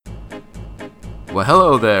Well,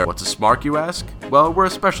 hello there. What's a smark, you ask? Well, we're a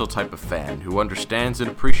special type of fan who understands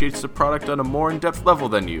and appreciates the product on a more in-depth level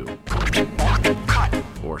than you.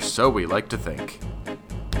 Or so we like to think.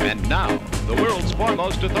 And now, the world's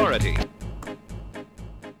foremost authority.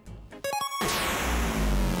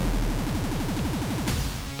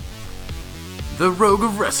 The Rogue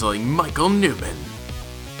of Wrestling, Michael Newman.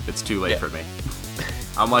 It's too late for me.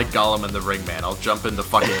 I'm like Gollum in the Ring, man. I'll jump into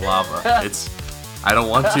fucking lava. I don't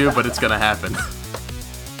want to, but it's gonna happen.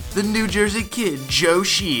 The New Jersey Kid, Joe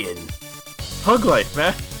Sheehan. Hug Life,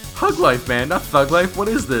 man. Hug Life, man, not Thug Life. What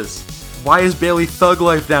is this? Why is Bailey Thug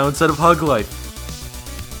Life now instead of Hug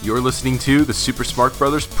Life? You're listening to the Super Smart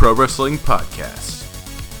Brothers Pro Wrestling Podcast.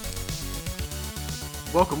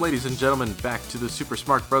 Welcome, ladies and gentlemen, back to the Super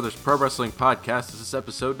Smart Brothers Pro Wrestling Podcast. This is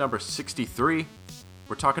episode number 63.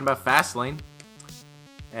 We're talking about Fastlane.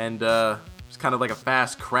 And it's kind of like a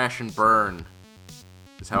fast crash and burn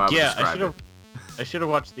is how I would describe it. I should have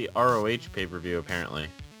watched the ROH pay-per-view, apparently.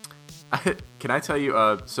 Can I tell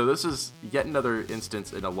you, so this is yet another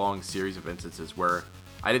instance in a long series of instances where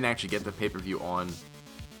I didn't actually get the pay-per-view on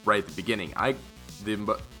right at the beginning.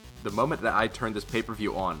 The moment that I turned this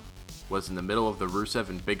pay-per-view on was in the middle of the Rusev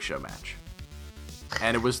and Big Show match.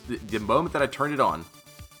 And it was the moment that I turned it on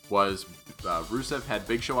was Rusev had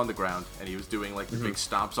Big Show on the ground, and he was doing like the big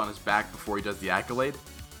stomps on his back before he does the accolade.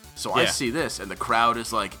 So I see this, and the crowd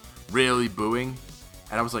is like really booing,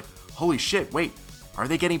 and I was like, holy shit, wait, are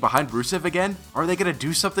they getting behind Rusev again? Are they going to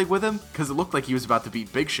do something with him? Because it looked like he was about to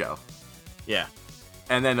beat Big Show. Yeah.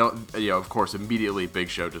 And then, of course, immediately Big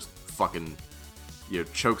Show just fucking,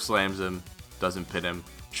 choke slams him, doesn't pin him,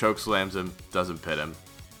 choke slams him, doesn't pin him,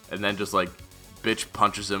 and then just like bitch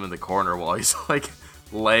punches him in the corner while he's like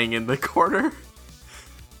laying in the corner,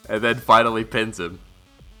 and then finally pins him.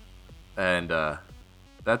 And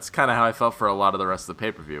that's kind of how I felt for a lot of the rest of the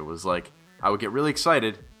pay-per-view. It was like, I would get really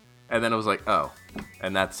excited, and then it was like, oh.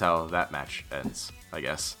 And that's how that match ends, I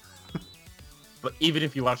guess. But even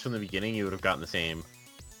if you watched from the beginning, you would have gotten the same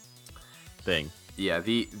thing. Yeah,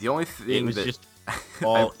 the only thing it was that... just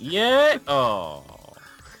all...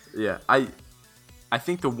 Yeah, I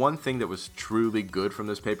think the one thing that was truly good from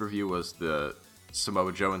this pay-per-view was the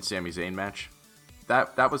Samoa Joe and Sami Zayn match.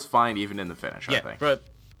 That was fine even in the finish, I think. But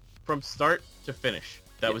from start to finish,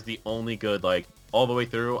 that was the only good, like, all the way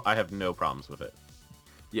through, I have no problems with it.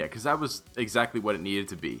 Yeah, because that was exactly what it needed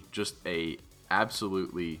to be. Just a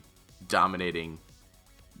absolutely dominating,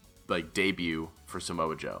 like, debut for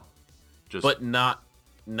Samoa Joe. But not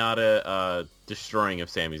a destroying of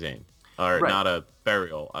Sami Zayn. Or not a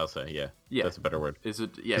burial, I'll say, yeah. That's a better word.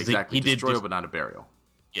 Yeah, exactly. He Destroyal, but not a burial.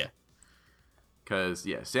 Yeah. Because,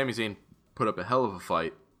 Sami Zayn put up a hell of a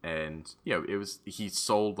fight, and, he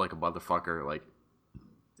sold like a motherfucker, like,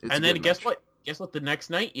 and then guess what? Guess what? The next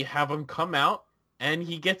night, you have him come out, and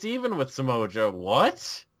he gets even with Samoa Joe.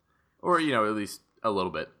 What? Or, at least a little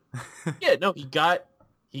bit. Yeah, no, he got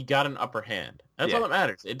an upper hand. That's all that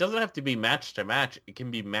matters. It doesn't have to be match to match. It can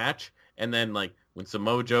be match, and then, like, when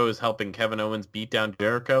Samoa Joe is helping Kevin Owens beat down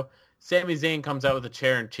Jericho, Sami Zayn comes out with a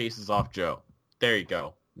chair and chases off Joe. There you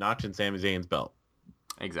go. Notching Sami Zayn's belt.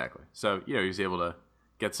 Exactly. So, he was able to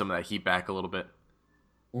get some of that heat back a little bit.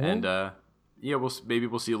 Mm-hmm. And,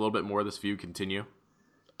 we'll see a little bit more of this feud continue.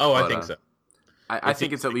 Oh, I think so. I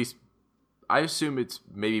think it's at least... I assume it's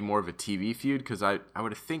maybe more of a TV feud, because I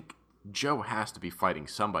would think Joe has to be fighting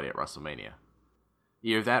somebody at WrestleMania.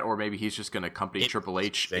 Either that, or maybe he's just going to accompany Triple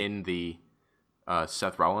H in the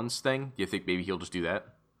Seth Rollins thing. Do you think maybe he'll just do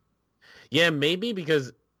that? Yeah, maybe,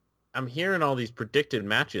 because I'm hearing all these predicted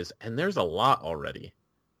matches, and there's a lot already.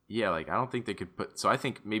 Yeah, like, I don't think they could put... So I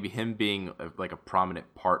think maybe him being, a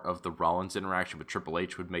prominent part of the Rollins interaction with Triple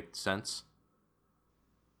H would make sense.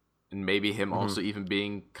 And maybe him also even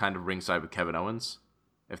being kind of ringside with Kevin Owens,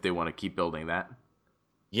 if they want to keep building that.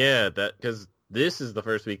 Yeah, because this is the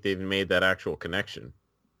first week they've made that actual connection.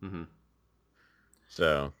 Mm-hmm.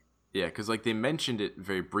 So... Yeah, because, they mentioned it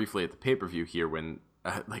very briefly at the pay-per-view here when,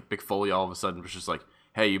 Mick Foley all of a sudden was just like,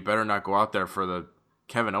 hey, you better not go out there for the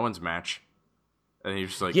Kevin Owens match. And he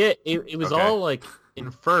was just like... Yeah, it was all, like,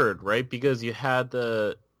 inferred, right? Because you had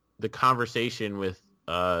the conversation with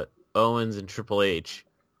Owens and Triple H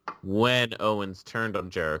when Owens turned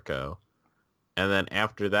on Jericho. And then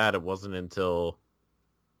after that, it wasn't until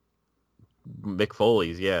Mick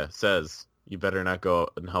Foley's, says, you better not go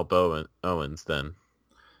and help Owens then.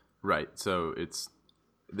 Right, so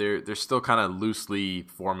they're still kind of loosely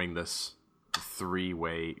forming this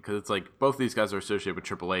three-way, because it's like both of these guys are associated with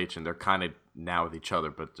Triple H, and they're kind of now with each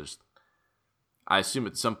other, but just I assume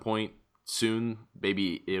at some point soon,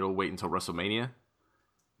 maybe it'll wait until WrestleMania,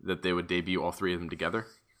 that they would debut all three of them together.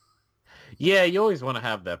 Yeah, you always want to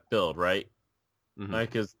have that build, right? Mm-hmm.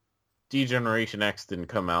 Because D-Generation X didn't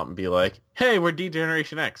come out and be like, hey, we're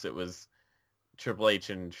D-Generation X. It was Triple H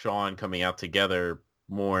and Shawn coming out together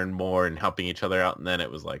more and more and helping each other out. And then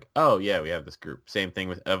it was like, oh, yeah, we have this group. Same thing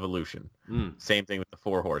with Evolution. Same thing with the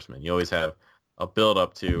Four Horsemen. You always have a build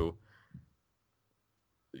up to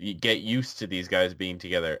you get used to these guys being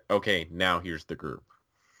together. Okay, now here's the group.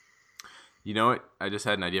 You know what? I just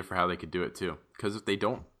had an idea for how they could do it too. Because if they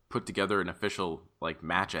don't put together an official like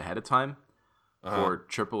match ahead of time for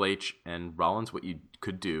Triple H and Rollins, what you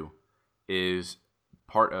could do is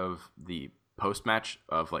part of the post match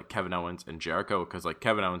of like Kevin Owens and Jericho, because like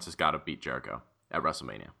Kevin Owens has got to beat Jericho at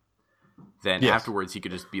WrestleMania. Then afterwards, he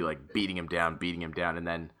could just be like beating him down, and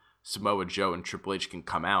then Samoa Joe and Triple H can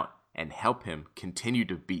come out and help him continue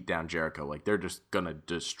to beat down Jericho. Like they're just gonna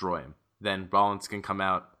destroy him. Then Rollins can come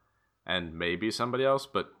out. And maybe somebody else,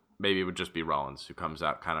 but maybe it would just be Rollins who comes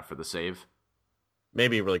out kind of for the save.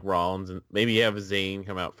 Maybe like Rollins, and maybe you have Zayn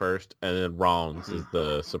come out first, and then Rollins is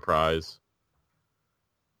the surprise.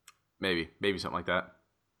 Maybe something like that.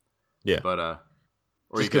 Yeah, but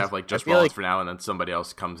or you could have like just Rollins for now, and then somebody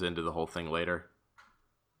else comes into the whole thing later.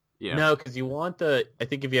 Yeah. No, because you want I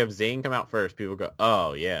think if you have Zayn come out first, people go,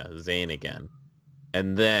 oh yeah, Zayn again,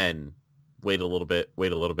 and then wait a little bit,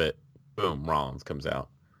 boom, Rollins comes out.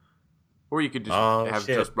 Or you could just have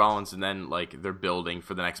just Rollins, and then like they're building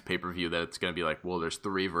for the next pay-per-view that it's going to be like, well, there's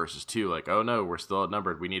 3 versus 2. Like, oh no, we're still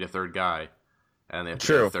outnumbered. We need a third guy, and they have to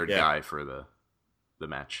get a third guy for the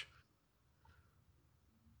match,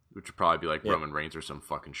 which would probably be like Roman Reigns or some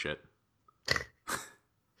fucking shit.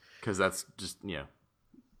 Because that's just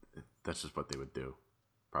that's just what they would do,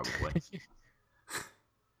 probably.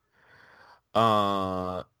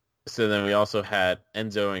 So then we also had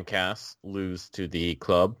Enzo and Cass lose to the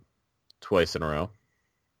Club twice in a row.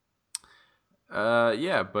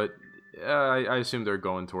 Yeah, but I assume they're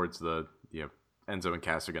going towards the Enzo and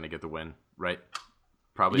Cass are going to get the win, right?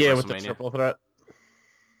 Probably. Yeah, with the triple threat.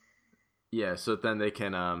 Yeah, so then they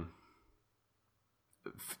can, I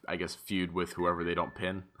guess, feud with whoever they don't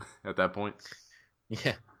pin at that point.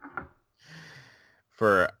 Yeah.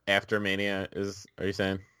 For after Mania, are you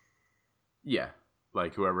saying? Yeah,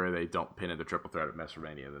 like whoever they don't pin in the triple threat at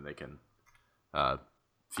WrestleMania, then they can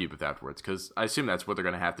feud with afterwards, because I assume that's what they're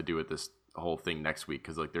going to have to do with this whole thing next week,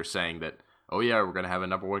 because like they're saying that, oh yeah, we're going to have a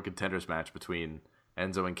number 1 contenders match between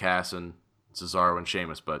Enzo and Cass and Cesaro and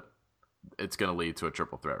Sheamus, but it's going to lead to a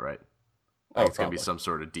triple threat, right? Like it's going to be some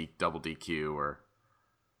sort of double DQ or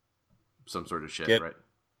some sort of shit, right?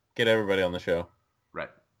 Get everybody on the show. Right.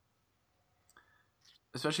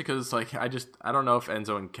 Especially because like I don't know if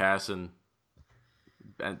Enzo and Cass and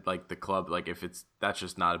like the Club, like if that's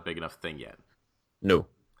just not a big enough thing yet. No.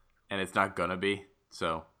 And it's not gonna be.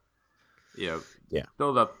 So,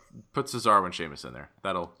 build up, put Cesaro and Sheamus in there.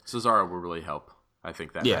 Cesaro will really help. I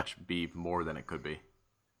think that match be more than it could be.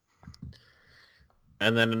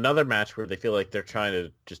 And then another match where they feel like they're trying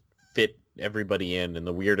to just fit everybody in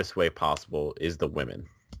the weirdest way possible is the women.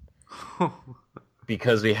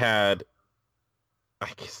 Because we had,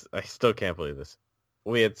 I still can't believe this.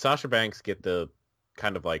 We had Sasha Banks get the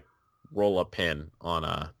kind of like roll up pin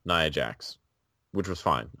on Nia Jax, which was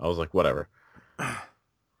fine. I was like, whatever.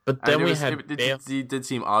 But then it did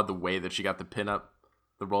seem odd the way that she got the pin up,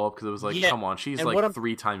 the roll up, because it was like, come on, she's like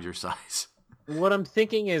 3 times your size. What I'm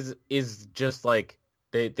thinking is just like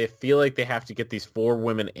they feel like they have to get these 4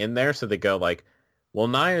 women in there, so they go like, well,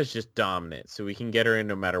 Nia's just dominant, so we can get her in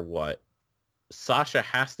no matter what. Sasha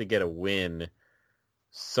has to get a win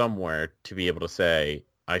somewhere to be able to say,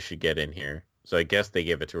 I should get in here. So I guess they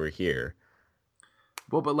give it to her here.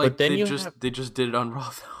 Well, but like they just did it on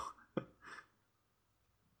Raw though.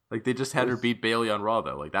 Like they just had her beat Bayley on Raw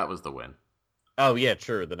though. Like that was the win. Oh yeah,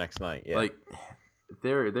 true. The next night, yeah. Like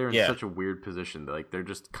they're in such a weird position. Like they're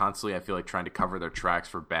just constantly, I feel like, trying to cover their tracks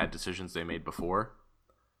for bad decisions they made before.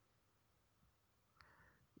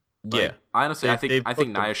 Like, yeah, honestly, I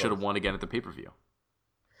think Nia should have won again at the pay-per-view.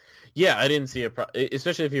 Yeah, I didn't see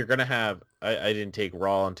especially if you're gonna have. I didn't take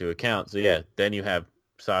Raw into account, so yeah, then you have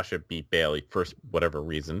Sasha beat Bayley for whatever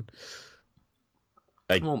reason.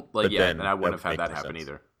 And I wouldn't have had that happen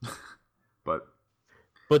either.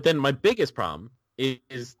 But then my biggest problem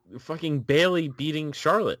is fucking Bayley beating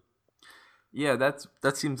Charlotte. Yeah,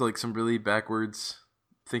 that seems like some really backwards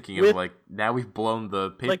thinking of like, now we've blown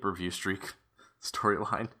the pay-per-view streak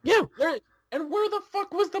storyline. Yeah, where the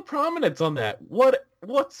fuck was the prominence on that?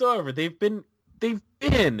 Whatsoever. They've been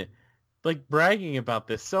like bragging about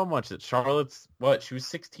this so much that Charlotte's she was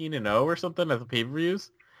 16-0 or something at the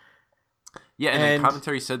pay-per-views. Yeah, and the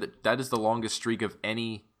commentary said that is the longest streak of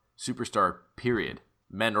any superstar, period,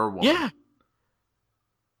 men or women. Yeah,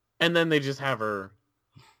 And then they just have her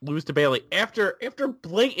lose to Bayley after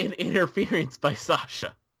blatant interference by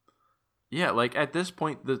Sasha. Yeah, like at this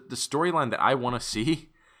point, the storyline that I want to see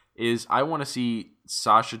is I want to see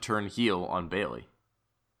Sasha turn heel on Bayley.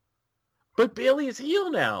 But Bayley is heel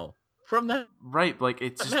now from that Right, like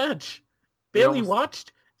it's just, match. Bayley almost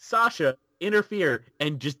watched Sasha interfere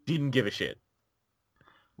and just didn't give a shit.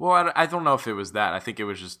 well, I don't know if it was that. I think it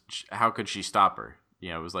was just how could she stop her? You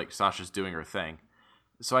know, it was like Sasha's doing her thing.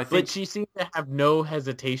 So I think But she seemed to have no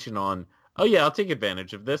hesitation on, oh yeah, I'll take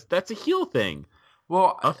advantage of this. That's a heel thing.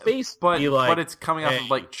 well, A face but be like, but it's coming off hey.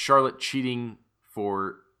 of like Charlotte cheating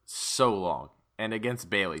for so long and against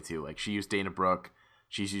Bayley too. Like she used Dana Brooke,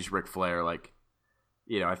 she's used Ric Flair. Like,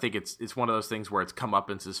 you know, I think it's one of those things where it's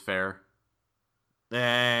comeuppance is fair.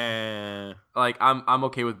 Like I'm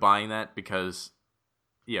okay with buying that because,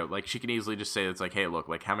 you know, like she can easily just say it's like, hey, look,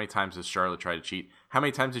 like how many times has Charlotte tried to cheat? How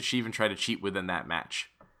many times did she even try to cheat within that match?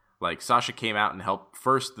 Like Sasha came out and helped.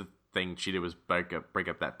 First, the thing she did was break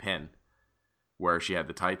up that pin where she had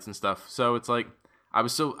the tights and stuff. So it's like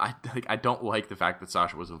I don't like the fact that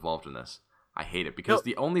Sasha was involved in this. I hate it because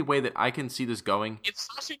the only way that I can see this going, if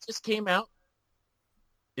Sasha just came out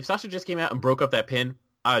and broke up that pin,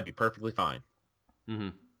 I'd be perfectly fine. mm-hmm.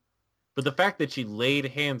 But the fact that she laid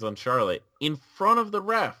hands on Charlotte in front of the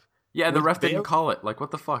ref. Yeah, the with ref didn't Bayley- call it. Like,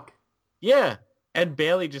 what the fuck? Yeah. And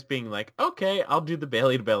Bayley just being like, okay, I'll do the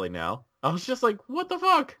Bayley to belly now. I was just like, what the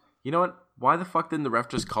fuck? You know what? Why the fuck didn't the ref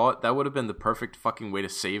just call it? That would have been the perfect fucking way to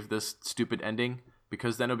save this stupid ending.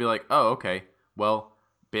 Because then it'll be like, oh, okay. Well,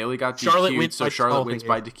 Bayley got Charlotte DQ'd, wins so by Charlotte wins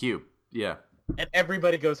by disqualification. DQ. Yeah. And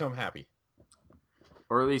everybody goes home happy.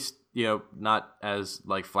 Or at least, you know, not as,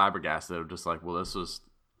 like, flabbergasted. Of just like, well, this was...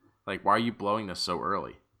 Like, why are you blowing this so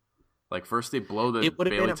early? Like, first they blow the It would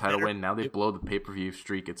have Bayley been a title better- win, now they blow the pay-per-view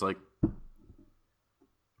streak. It's like,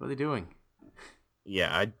 what are they doing?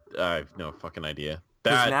 Yeah, I have no fucking idea.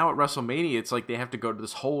 Because now at WrestleMania, it's like they have to go to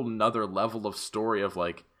this whole nother level of story of,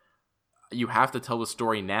 like, you have to tell the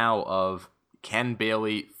story now of, can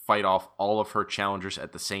Bayley fight off all of her challengers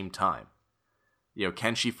at the same time? You know,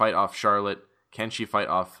 can she fight off Charlotte? Can she fight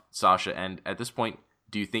off Sasha? And at this point,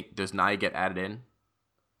 do you think, does Nia get added in?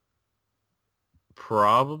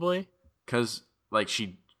 Probably. Because, like,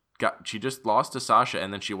 she just lost to Sasha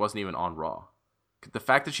and then she wasn't even on Raw. The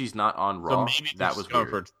fact that she's not on Raw, that was going for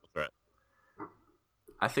a weird. triple threat.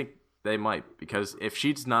 I think they might, because if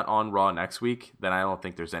she's not on Raw next week, then I don't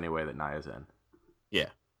think there's any way that Nia's in. Yeah.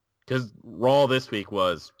 Because Raw this week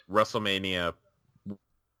was WrestleMania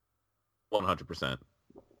 100%.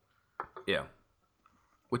 Yeah.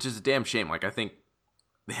 Which is a damn shame. Like, I think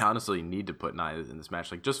they honestly need to put Nia in this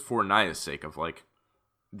match, like, just for Nia's sake of, like,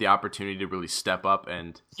 the opportunity to really step up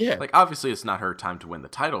and, Yeah. like, obviously it's not her time to win the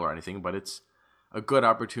title or anything, but it's a good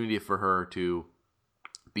opportunity for her to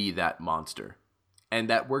be that monster. And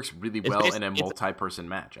that works really well in a it's- multi-person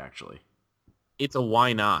match, actually. It's a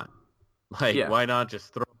why not? Like, Yeah. why not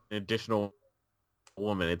just throw an additional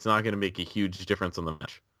woman? It's not going to make a huge difference on the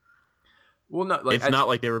match. Well, no, like, It's not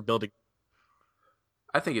like they were building.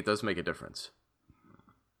 I think it does make a difference.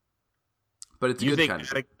 But it's a You good think kind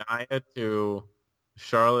of adding Nia to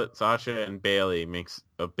Charlotte, Sasha, and Bayley makes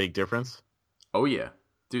a big difference? Oh, yeah.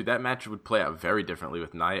 Dude, that match would play out very differently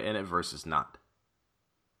with Nia in it versus not.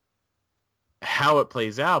 How it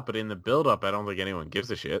plays out, but in the build-up, I don't think anyone gives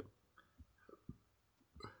a shit.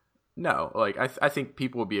 No, like, I think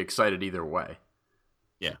people would be excited either way.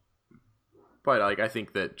 Yeah. But, like, I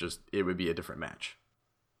think that just, it would be a different match.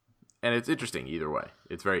 And it's interesting either way.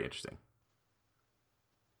 It's very interesting.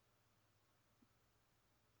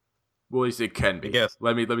 Well, at least it can be. I guess.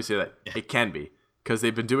 Let me say that. Yeah. It can be. Because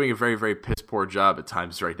they've been doing a very, very piss poor job at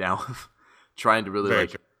times right now of trying to really, Very like,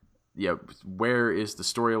 true. yeah, where is the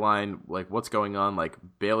storyline? Like, what's going on? Like,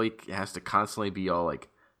 Bayley has to constantly be all, like,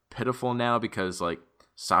 pitiful now because, like,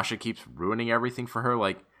 Sasha keeps ruining everything for her.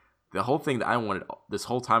 Like, the whole thing that I wanted this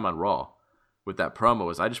whole time on Raw with that promo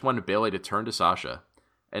was I just wanted Bayley to turn to Sasha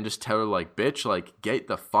and just tell her, like, bitch, like, get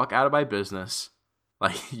the fuck out of my business.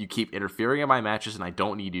 Like, you keep interfering in my matches and I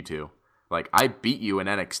don't need you to. Like, I beat you in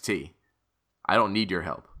NXT. I don't need your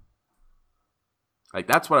help. Like,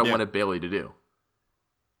 that's what I wanted Bayley to do.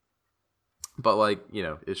 But, like, you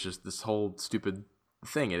know, it's just this whole stupid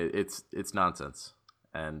thing. And it's nonsense.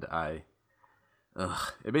 And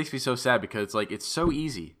it makes me so sad because, like, it's so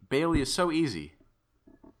easy. Bayley is so easy.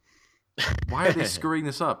 Why are they screwing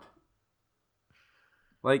this up?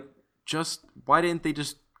 Like, why didn't they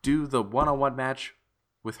just do the one-on-one match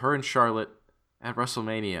with her and Charlotte at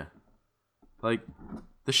WrestleMania? Like,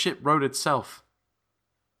 the shit wrote itself.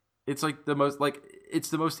 It's like it's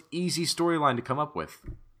the most easy storyline to come up with.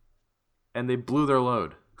 And they blew their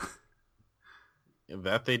load.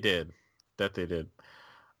 That they did. That they did.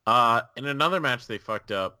 In another match they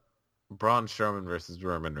fucked up, Braun Strowman versus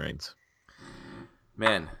Roman Reigns.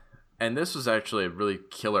 Man, and this was actually a really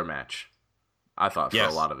killer match, I thought, for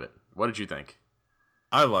a lot of it. What did you think?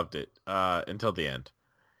 I loved it until the end,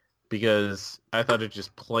 because I thought it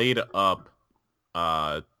just played up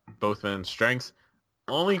both men's strengths.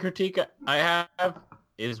 Only critique I have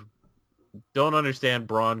is don't understand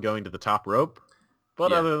Braun going to the top rope,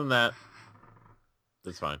 but other than that,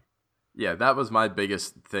 that's fine. Yeah, that was my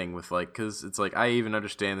biggest thing with, like, because it's like, I even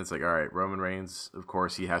understand it's like, all right, Roman Reigns, of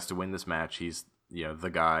course, he has to win this match. He's,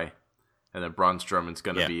 the guy. And then Braun Strowman's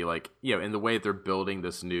going to be, like, in the way they're building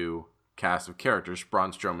this new cast of characters,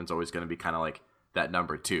 Braun Strowman's always going to be kind of like that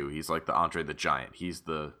number 2. He's like the Andre the Giant. He's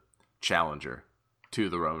the challenger to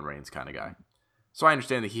the Roman Reigns kind of guy. So I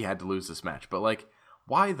understand that he had to lose this match. But, like,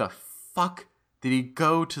 why the fuck did he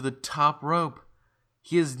go to the top rope?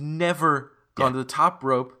 He has never gone to the top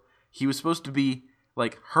rope. He was supposed to be,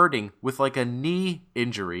 like, hurting with, like, a knee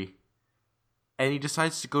injury, and he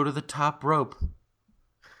decides to go to the top rope.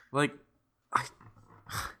 Like,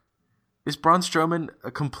 is Braun Strowman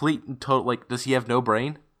a complete and total, like, does he have no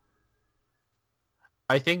brain?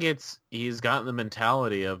 I think he's gotten the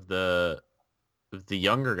mentality of the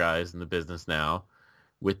younger guys in the business now,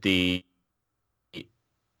 with I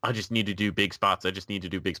just need to do big spots.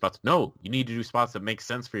 No, you need to do spots that make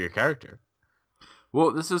sense for your character.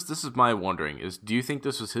 Well, this is my wondering is, do you think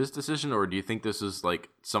this was his decision, or do you think this is like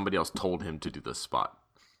somebody else told him to do this spot?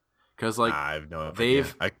 Because like I have no idea.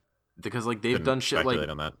 They've done shit like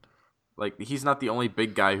on that. Like he's not the only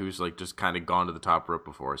big guy who's like just kind of gone to the top rope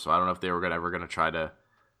before. So I don't know if they were ever gonna try to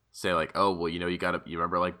say like, oh well, you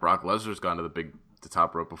remember like Brock Lesnar's gone to the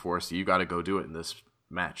top rope before, so you got to go do it in this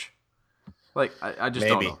match. Like I just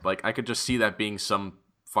don't know. Like I could just see that being some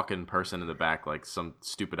fucking person in the back, like some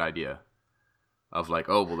stupid idea. Of like,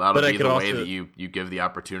 oh, well, that'll be the way that you give the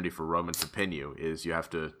opportunity for Roman to pin you, is you have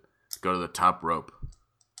to go to the top rope.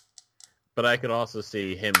 But I could also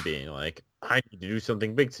see him being like, I need to do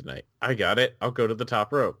something big tonight. I got it. I'll go to the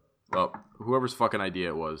top rope. Well, whoever's fucking idea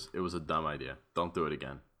it was a dumb idea. Don't do it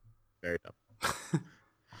again. Very dumb.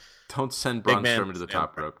 Don't send Braun Strowman to the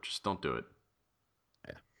top rope. Just don't do it.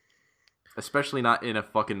 Yeah. Especially not in a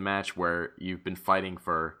fucking match where you've been fighting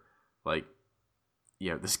for, like,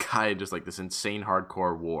 this guy just like this insane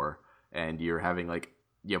hardcore war, and you're having like,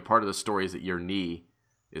 part of the story is that your knee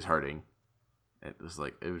is hurting. It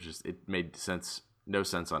made no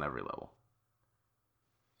sense on every level.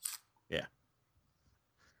 Yeah.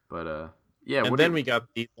 But And then we got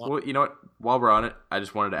the. Well, you know what? While we're on it, I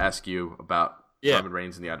just wanted to ask you about Roman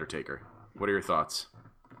Reigns and the Undertaker. What are your thoughts?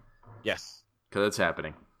 Yes. Because it's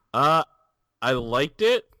happening. I liked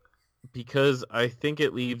it. Because I think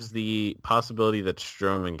it leaves the possibility that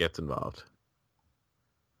Strowman gets involved.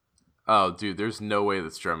 Oh, dude, there's no way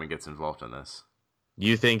that Strowman gets involved in this.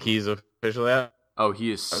 You think he's officially out? Oh,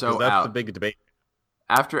 he is so that's out. the big debate.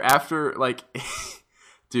 After like,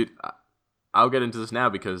 dude, I'll get into this now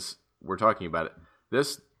because we're talking about it.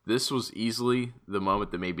 This was easily the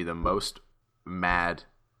moment that made me the most mad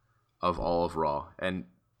of all of Raw, and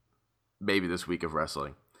maybe this week of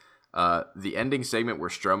wrestling. The ending segment where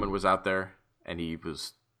Strowman was out there and he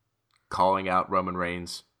was calling out Roman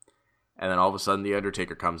Reigns, and then all of a sudden the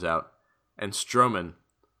Undertaker comes out, and Strowman,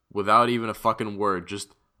 without even a fucking word,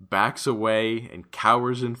 just backs away and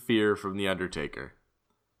cowers in fear from the Undertaker.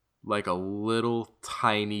 Like a little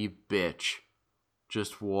tiny bitch.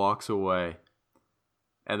 Just walks away.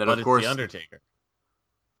 And then of course, it's the Undertaker.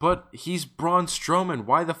 But he's Braun Strowman.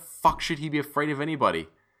 Why the fuck should he be afraid of anybody?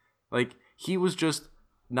 Like, he was just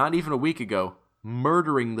not even a week ago,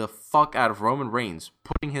 murdering the fuck out of Roman Reigns,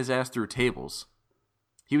 putting his ass through tables.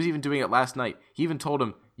 He was even doing it last night. He even told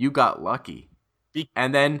him, "You got lucky."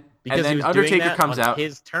 And then Undertaker comes out.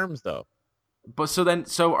 His terms, though. But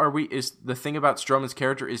so are we? Is the thing about Strowman's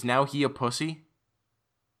character is now he a pussy?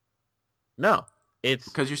 No, it's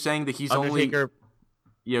because you're saying that he's Undertaker,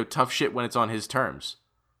 only tough shit when it's on his terms.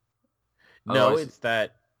 No, Otherwise,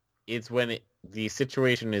 it's when the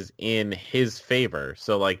situation is in his favor.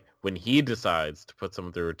 So like when he decides to put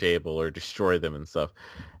someone through a table or destroy them and stuff.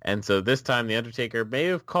 And so this time the Undertaker may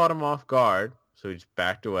have caught him off guard, so he just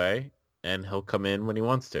backed away, and he'll come in when he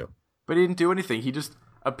wants to. But he didn't do anything. He just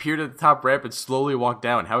appeared at the top ramp and slowly walked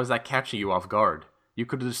down. How is that catching you off guard? You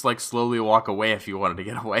could just like slowly walk away if you wanted to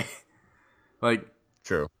get away. Like,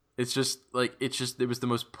 true. It was the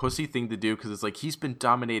most pussy thing to do, because it's like he's been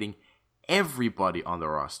dominating everybody on the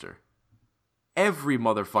roster. Every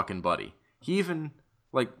motherfucking buddy. He even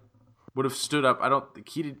like would have stood up. I don't think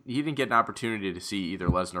he didn't get an opportunity to see either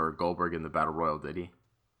Lesnar or Goldberg in the Battle Royal, did he?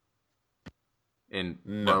 in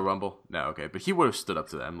No. Royal Rumble? No, okay. But he would have stood up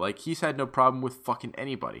to them. Like, he's had no problem with fucking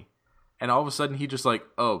anybody. And all of a sudden, he just like,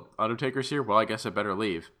 oh, Undertaker's here? Well, I guess I better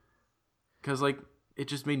leave. Because, like, it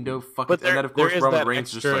just made no fucking... But and then, of course, there is Roman that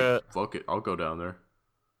Reigns extra... just like, fuck it, I'll go down there.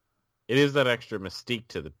 It is that extra mystique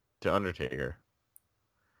to Undertaker.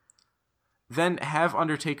 Then have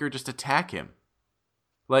Undertaker just attack him.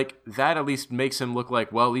 Like, that at least makes him look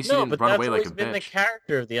like, well, at least he didn't run away like a bitch. Been the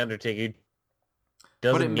character of the Undertaker.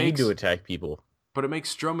 Doesn't need to attack people. But it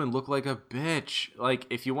makes Strowman look like a bitch. Like,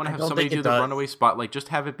 if you want to have somebody do the runaway spot, like, just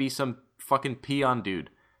have it be some fucking peon dude.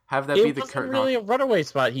 Have that be the curtain. It wasn't really a runaway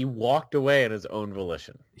spot. He walked away on his own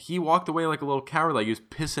volition. He walked away like a little coward. Like, he was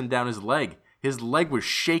pissing down his leg. His leg was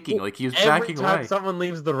shaking. Like, he was backing away. Every time someone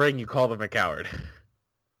leaves the ring, you call them a coward.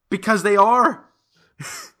 Because they are.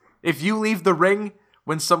 If you leave the ring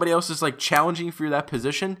when somebody else is, like, challenging for that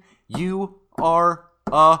position, you are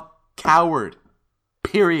a coward.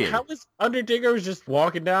 Period. How was Undertaker was just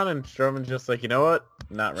walking down and Strowman just like, you know what?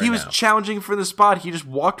 Not right now. He was challenging for the spot. He just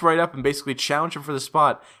walked right up and basically challenged him for the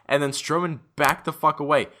spot. And then Strowman backed the fuck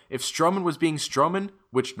away. If Strowman was being Strowman,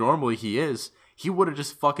 which normally he is, he would have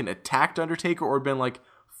just fucking attacked Undertaker or been like,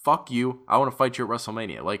 fuck you, I want to fight you at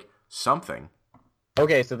WrestleMania. Like, something.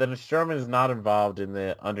 Okay, so then if Strowman is not involved in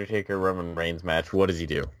the Undertaker-Roman Reigns match, what does he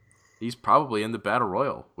do? He's probably in the Battle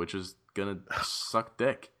Royal, which is gonna suck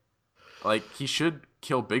dick. Like, he should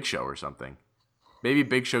kill Big Show or something. Maybe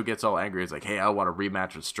Big Show gets all angry. He's like, hey, I want a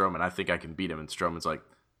rematch with Strowman. I think I can beat him. And Strowman's like,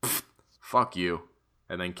 fuck you.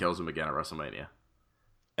 And then kills him again at WrestleMania.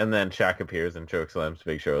 And then Shaq appears and chokeslams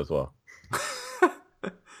Big Show as well.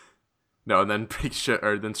 No, and then then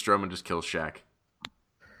Strowman just kills Shaq.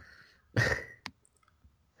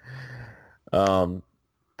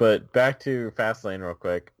 But back to Fastlane real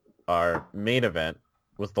quick. Our main event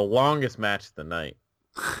was the longest match of the night.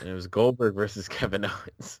 And it was Goldberg versus Kevin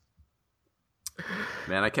Owens.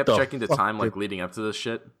 Man, I kept checking the time like leading up to this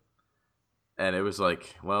shit. And it was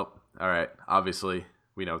like, well, all right, obviously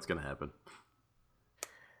we know what's going to happen.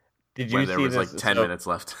 Did you when see there was this, like 10 minutes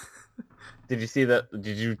left. Did you see that?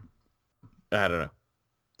 I don't know.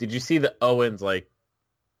 Did you see the Owens like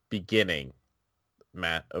beginning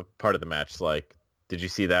part of the match? Like, did you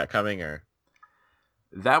see that coming or?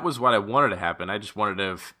 That was what I wanted to happen. I just wanted to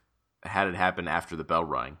have had it happen after the bell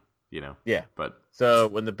rang, you know? Yeah. But so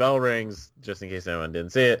when the bell rings, just in case anyone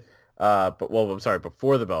didn't see it,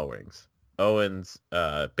 before the bell rings, Owens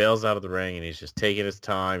bails out of the ring and he's just taking his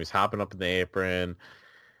time. He's hopping up in the apron,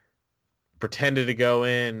 pretended to go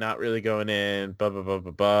in, not really going in,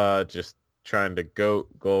 just trying to goat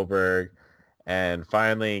Goldberg, and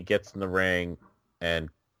finally gets in the ring, and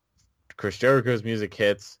Chris Jericho's music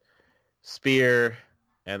hits, spear,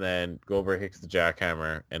 and then Goldberg hits the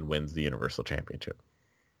jackhammer and wins the Universal Championship.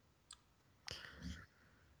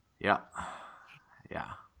 Yeah.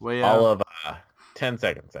 Well, yeah. All of 10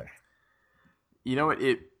 seconds there. You know what?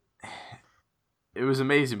 It was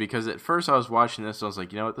amazing because at first I was watching this and I was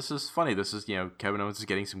like, you know what? This is funny. This is, Kevin Owens is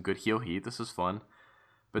getting some good heel heat. This is fun.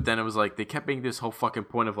 But then it was like they kept making this whole fucking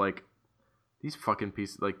point of like, these fucking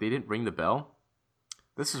pieces, like they didn't ring the bell.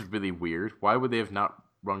 This is really weird. Why would they have not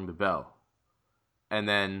rung the bell? And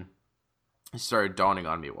then it started dawning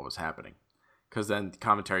on me what was happening. Because then the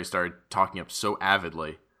commentary started talking up so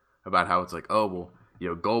avidly about how it's like, oh,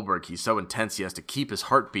 well, Goldberg, he's so intense, he has to keep his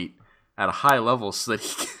heartbeat at a high level so that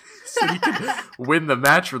he can win the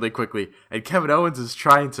match really quickly. And Kevin Owens is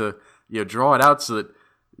trying to, draw it out so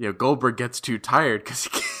that, Goldberg gets too tired because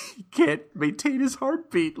he can't maintain his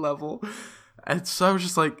heartbeat level. And so I was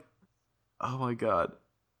just like, oh my God.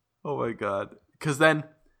 Because then,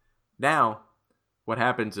 now, what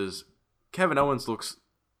happens is Kevin Owens looks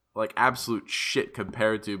like absolute shit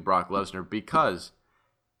compared to Brock Lesnar because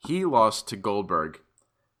he lost to Goldberg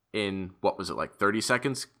in, 30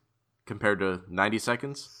 seconds compared to 90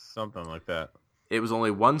 seconds? Something like that. It was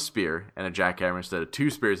only one spear and a jackhammer instead of two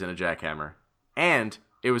spears and a jackhammer. And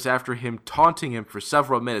it was after him taunting him for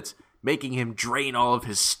several minutes, making him drain all of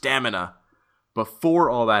his stamina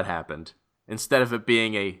before all that happened. Instead of it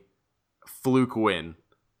being a fluke win,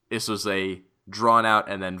 this was a drawn out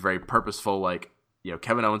and then very purposeful, like,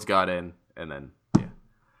 Kevin Owens got in and then, yeah.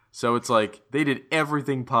 So it's like they did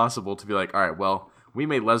everything possible to be like, all right, well, we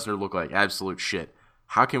made Lesnar look like absolute shit.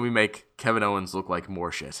 How can we make Kevin Owens look like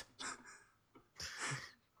more shit?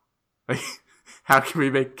 Like, how can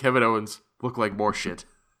we make Kevin Owens look like more shit?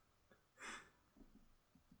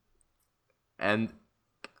 And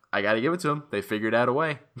I gotta give it to them. They figured out a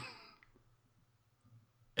way.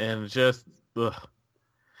 And just, ugh.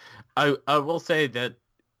 I will say that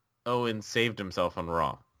Owens saved himself on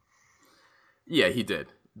Raw. Yeah, he did.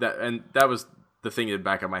 That was the thing in the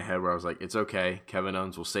back of my head where I was like, it's okay. Kevin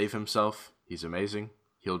Owens will save himself. He's amazing.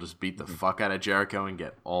 He'll just beat the fuck out of Jericho and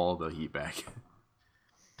get all the heat back.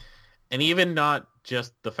 And even not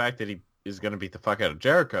just the fact that he is going to beat the fuck out of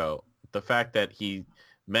Jericho, the fact that he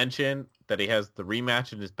mentioned that he has the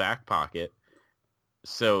rematch in his back pocket.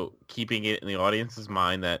 So keeping it in the audience's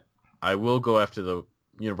mind that I will go after the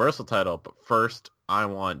Universal title, but first I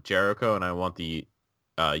want Jericho and I want the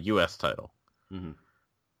U.S. title. Mm-hmm.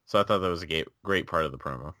 So I thought that was a great part of the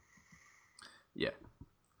promo. Yeah.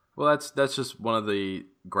 Well, that's just one of the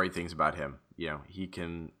great things about him. You know, he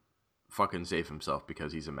can fucking save himself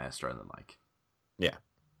because he's a master on the mic. Yeah.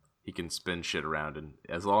 He can spin shit around, and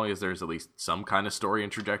as long as there's at least some kind of story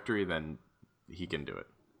and trajectory, then he can do it.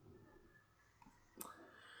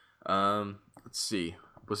 Let's see.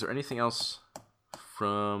 Was there anything else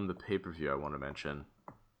from the pay-per-view I want to mention?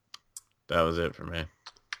 That was it for me.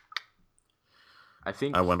 I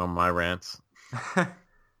think I went on my rants.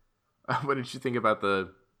 What did you think about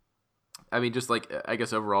I mean, just like, I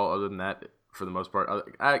guess overall, other than that, for the most part,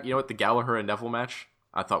 you know what? The Gallagher and Neville match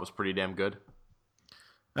I thought was pretty damn good.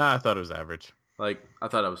 I thought it was average. Like, I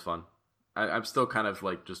thought it was fun. I'm still kind of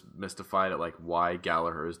like just mystified at like why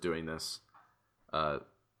Gallagher is doing this,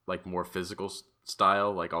 like more physical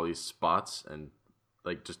style, like all these spots and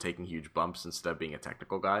like just taking huge bumps instead of being a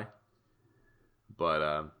technical guy.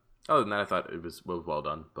 But other than that, I thought it was well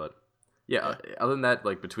done. But yeah, other than that,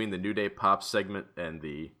 like between the New Day Pop segment and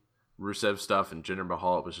the Rusev stuff and Jinder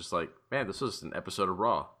Mahal, it was just like, man, this was an episode of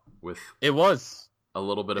Raw with It was a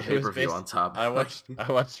little bit of pay-per-view on top. I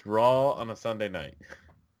watched Raw on a Sunday night.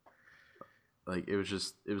 Like, it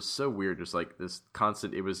was so weird. Just like this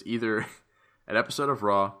constant, it was either an episode of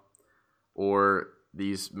Raw or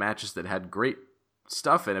these matches that had great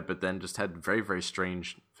stuff in it, but then just had very, very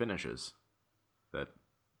strange finishes that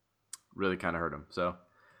really kind of hurt him. So,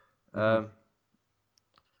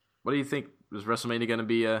 what do you think? Is WrestleMania going to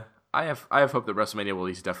be I have hope that WrestleMania will at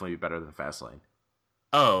least definitely be better than Fastlane.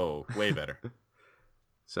 Oh, way better.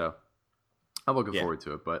 So, I'm looking forward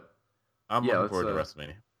to it, but I'm looking forward to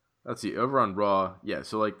WrestleMania. Let's see. Over on Raw,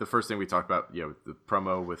 so like the first thing we talked about, the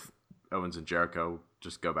promo with Owens and Jericho,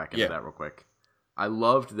 just go back into that real quick. I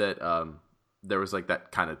loved that there was like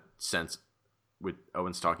that kind of sense with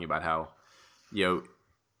Owens talking about how,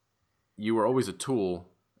 you were always a tool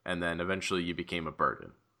and then eventually you became a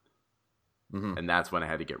burden. Mm-hmm. And that's when I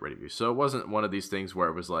had to get rid of you. So it wasn't one of these things where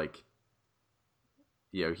it was like,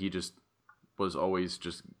 he just was always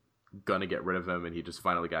just gonna get rid of him and he just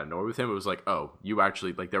finally got annoyed with him. It was like, oh, you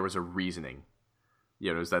actually, like, there was a reasoning.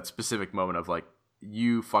 It was that specific moment of like,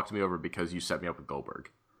 you fucked me over because you set me up with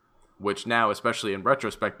Goldberg. Which now, especially in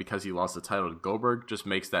retrospect, because he lost the title to Goldberg, just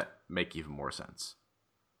makes that make even more sense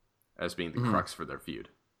as being the crux for their feud.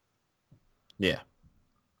 Yeah.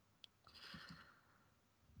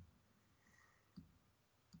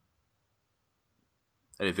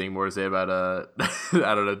 Anything more to say about I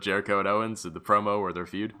don't know, Jericho and Owens, the promo or their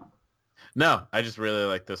feud? No, I just really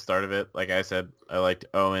liked the start of it. Like I said, I liked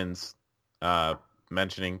Owens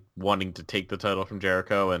mentioning wanting to take the title from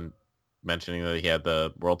Jericho and mentioning that he had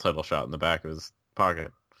the world title shot in the back of his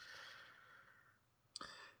pocket.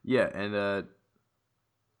 Yeah, and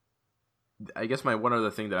I guess my one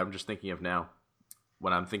other thing that I'm just thinking of now,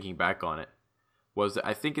 when I'm thinking back on it, was that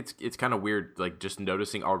I think it's kind of weird, like just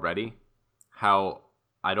noticing already how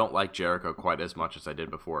I don't like Jericho quite as much as I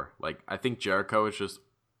did before. Like, I think Jericho is just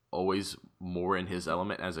always more in his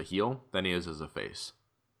element as a heel than he is as a face.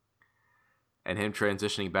 And him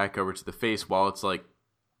transitioning back over to the face, while it's like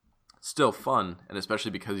still fun, and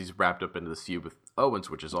especially because he's wrapped up into this feud with Owens,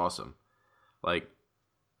 which is awesome. Like,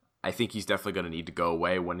 I think he's definitely going to need to go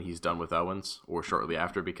away when he's done with Owens or shortly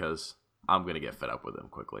after, because I'm going to get fed up with him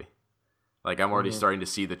quickly. Like, I'm already starting to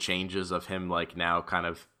see the changes of him, like, now kind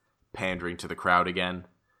of pandering to the crowd again.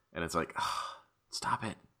 And it's like, stop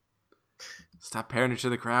it. Stop pandering to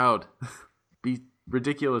the crowd. Be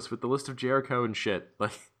ridiculous with the list of Jericho and shit.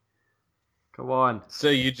 Like, come on. So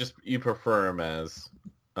you prefer him as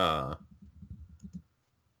a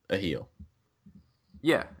heel?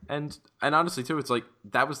 Yeah, and honestly too, it's like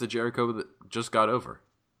that was the Jericho that just got over.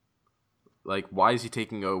 Like, why is he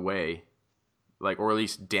taking away, like, or at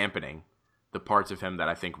least dampening the parts of him that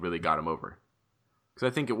I think really got him over?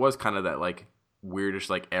 Because I think it was kind of that like weirdish,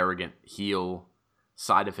 like arrogant heel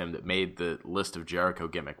side of him that made the list of Jericho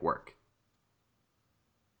gimmick work.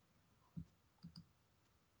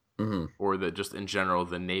 Mm-hmm. Or the just in general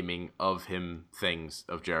the naming of him things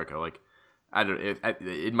of Jericho. Like, I don't.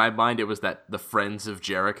 In my mind, it was that the Friends of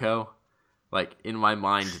Jericho. Like, in my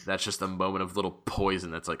mind, that's just a moment of little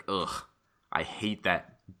poison. That's like, ugh, I hate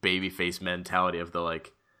that babyface mentality of the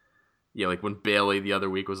like, Yeah, like when Bailey the other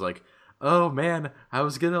week was like, "Oh man, I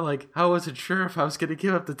wasn't sure if I was gonna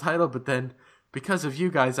give up the title, but then because of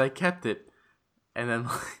you guys, I kept it." And then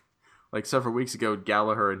like several weeks ago,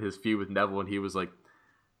 Gallagher and his feud with Neville, and he was like,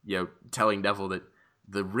 telling Neville that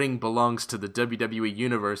the ring belongs to the WWE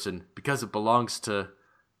universe, and because it belongs to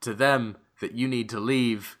them, that you need to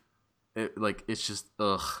leave. It's just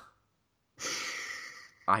ugh.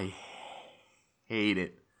 I hate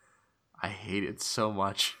it. I hate it so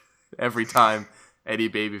much. Every time any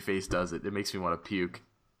babyface does it, it makes me want to puke.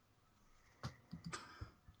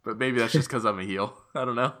 But maybe that's just because I'm a heel. I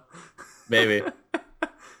don't know. Maybe.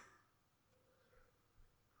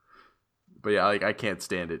 But yeah, I can't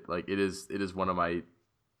stand it. Like it is one of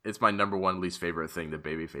it's my number one least favorite thing that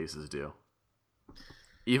babyfaces do.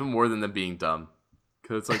 Even more than them being dumb.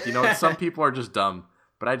 Because it's like, some people are just dumb.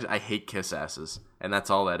 But I hate kiss asses. And that's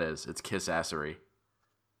all that is. It's kiss assery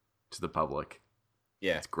to the public.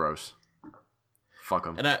 Yeah. It's gross. Fuck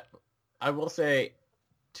them. And I will say,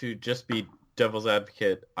 to just be devil's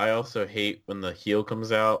advocate, I also hate when the heel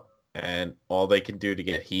comes out and all they can do to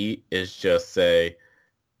get heat is just say,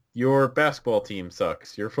 your basketball team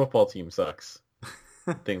sucks. Your football team sucks.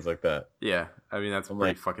 Things like that. Yeah. I mean, that's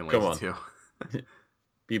pretty fucking come lazy on. too.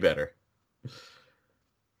 Be better.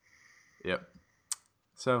 Yep.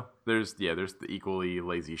 So there's the equally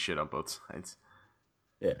lazy shit on both sides.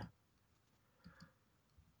 Yeah.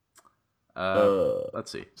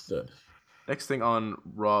 Let's see. So, next thing on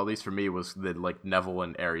Raw, at least for me, was the Neville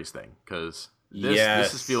and Aries thing, because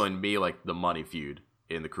this is feeling me like the money feud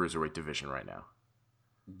in the cruiserweight division right now.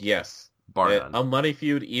 Yes, bar none. A money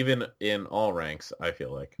feud even in all ranks. I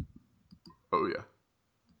feel like. Oh yeah,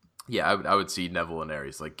 yeah. I would see Neville and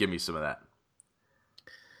Aries. Give me some of that.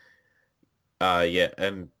 Yeah,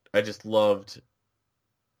 and I love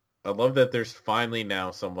that there's finally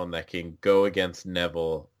now someone that can go against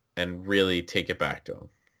Neville and really take it back to him.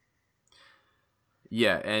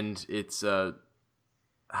 Yeah, and it's I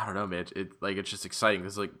don't know, man. It's just exciting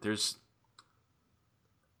because there's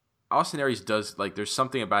Austin Aries does there's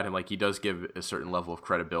something about him, he does give a certain level of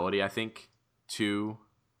credibility, I think, to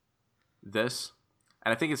this,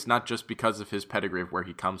 and I think it's not just because of his pedigree of where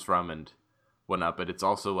he comes from and whatnot, but it's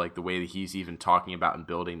also the way that he's even talking about and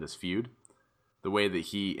building this feud, the way that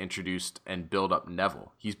he introduced and built up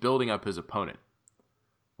Neville. He's building up his opponent,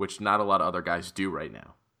 which not a lot of other guys do right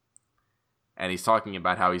now. And he's talking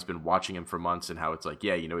about how he's been watching him for months and how it's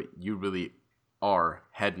you really are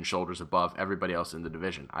head and shoulders above everybody else in the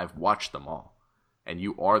division. I've watched them all. And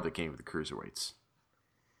you are the king of the cruiserweights.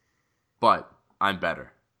 But I'm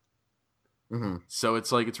better. Mm-hmm. So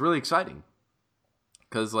it's it's really exciting.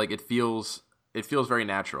 Because it feels very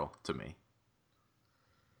natural to me.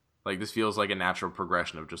 This feels like a natural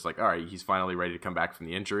progression of just all right, he's finally ready to come back from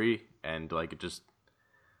the injury. And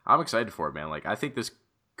I'm excited for it, man. I think this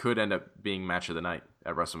could end up being match of the night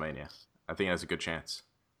at WrestleMania. I think it has a good chance.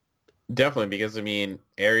 Definitely, because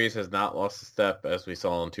Aries has not lost a step as we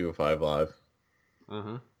saw on 205 Live.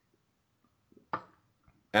 Mm-hmm.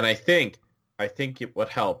 And I think what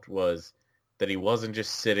helped was that he wasn't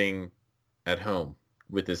just sitting at home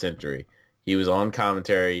with this injury. He was on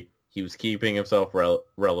commentary. He was keeping himself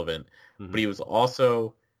relevant, mm-hmm. but he was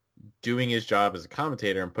also doing his job as a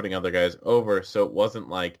commentator and putting other guys over. So it wasn't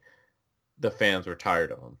like the fans were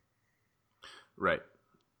tired of him. Right.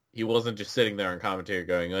 He wasn't just sitting there on commentary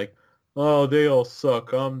going oh, they all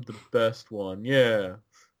suck. I'm the best one. Yeah.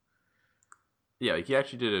 Yeah, he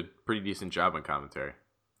actually did a pretty decent job on commentary.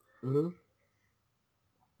 Mm-hmm.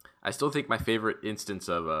 I still think my favorite instance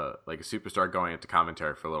of a superstar going into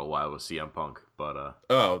commentary for a little while was CM Punk, but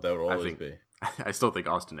that would always be. I still think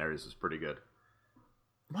Austin Aries was pretty good.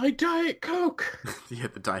 My Diet Coke. Yeah,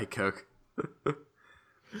 the Diet Coke.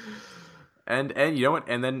 and you know what?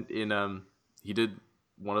 And then he did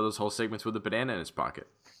one of those whole segments with a banana in his pocket.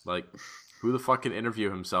 Who the fuck can interview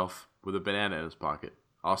himself with a banana in his pocket?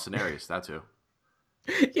 Austin Aries, that's who.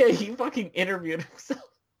 Yeah, he fucking interviewed himself.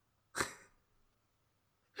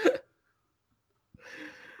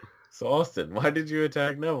 So Austin, why did you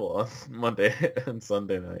attack Neville on Monday and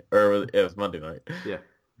Sunday night? Or it was Monday night. Yeah.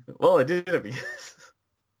 Well, I did it because...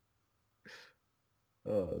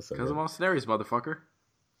 Because I'm Austin Aries, motherfucker.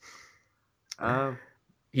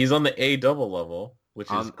 He's on the A double level,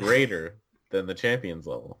 which is greater than the champions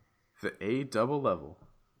level. The A double level.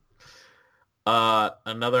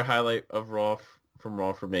 Another highlight of Raw from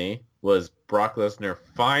Raw for me was Brock Lesnar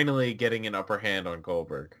finally getting an upper hand on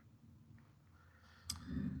Goldberg.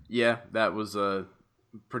 Yeah, that was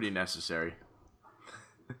pretty necessary.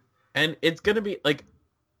 And it's going to be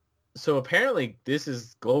so apparently this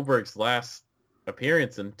is Goldberg's last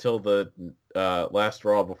appearance until the last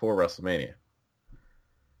Raw before WrestleMania.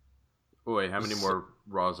 Oh, wait, how many more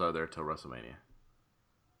Raws are there till WrestleMania?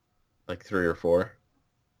 Like 3 or 4.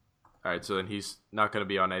 All right, so then he's not going to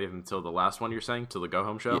be on any of them until the last one, you're saying? Till the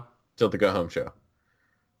go-home show? Yeah, till the go-home show.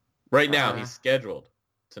 Right now, he's scheduled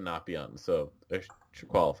to not be on, so I should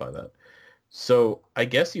qualify that. So I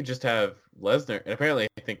guess you just have Lesnar, and apparently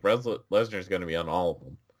I think Lesnar is going to be on all of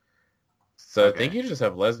them. So okay. I think you just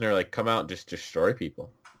have Lesnar like come out and just destroy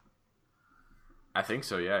people. I think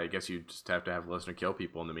so, yeah. I guess you just have to have Lesnar kill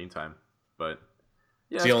people in the meantime. But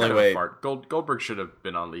yeah, it's the only way. Goldberg should have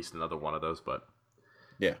been on at least another one of those, but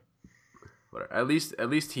yeah. Whatever. At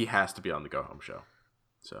least he has to be on the go home show.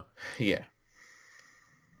 So yeah.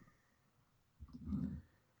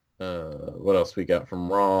 What else we got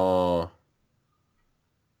from Raw?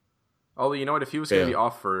 Although you know what, if he was going to be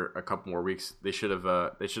off for a couple more weeks, they should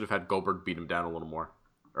have had Goldberg beat him down a little more,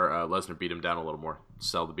 or Lesnar beat him down a little more,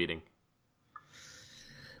 sell the beating.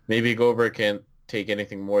 Maybe Goldberg can't take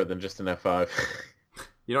anything more than just an F5.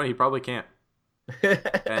 You know what, he probably can't.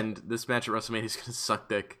 And this match at WrestleMania is going to suck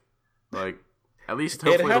dick. Like, at least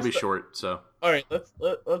hopefully it'll be short. So all right,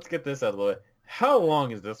 let's get this out of the way. How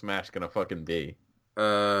long is this match going to fucking be?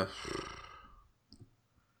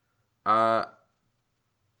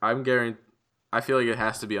 I'm guaranteed. I feel like it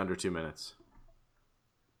has to be under 2 minutes.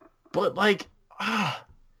 But like,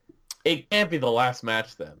 it can't be the last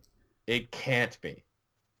match then. It can't be.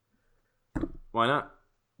 Why not?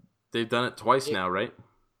 They've done it twice now, right?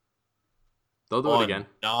 They'll do it again.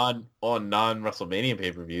 On non-WrestleMania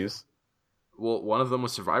pay-per-views. Well, one of them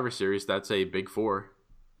was Survivor Series. That's a big 4.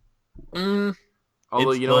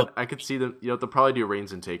 Although, you know what? I could see them. You know, they'll probably do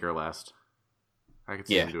Reigns and Taker last. I could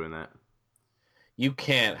see them doing that. You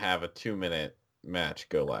can't have a 2-minute match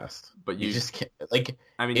go last. But you just can't. Like,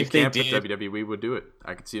 I mean, if you can't, but WWE would do it.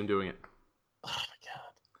 I could see them doing it. Oh my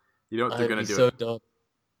god! You know what? They're gonna do so done.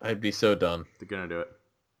 I'd be so done. They're gonna do it.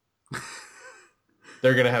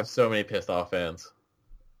 They're gonna have so many pissed off fans.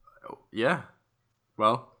 Yeah.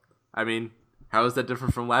 Well, I mean, how is that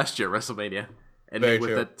different from last year WrestleMania? And with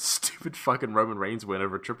true. That stupid fucking Roman Reigns win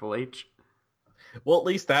over Triple H. Well, at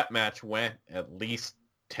least that match went at least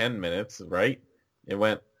 10 minutes, right? It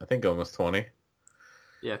went, I think, almost 20.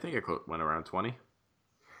 Yeah, I think it went around 20.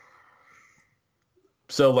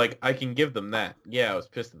 So, like, I can give them that. Yeah, I was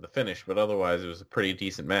pissed at the finish, but otherwise it was a pretty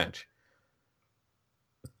decent match.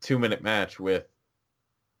 A 2-minute match with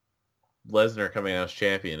Lesnar coming out as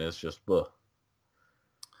champion is just, ugh.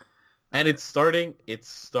 And it's starting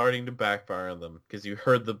to backfire on them because you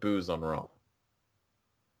heard the boos on Raw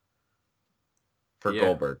for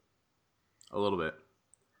Goldberg. A little bit.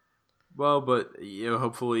 Well, but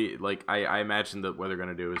hopefully, like I imagine that what they're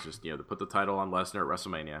gonna do is just to put the title on Lesnar at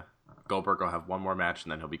WrestleMania. Goldberg will have one more match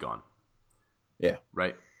and then he'll be gone. Yeah.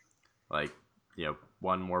 Right. Like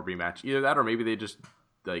one more rematch, either that or maybe they just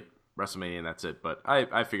like WrestleMania and that's it. But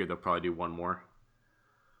I figured they'll probably do one more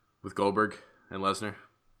with Goldberg and Lesnar.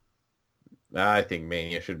 I think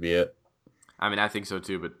Mania should be it. I mean, I think so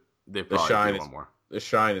too, but they probably do one more. The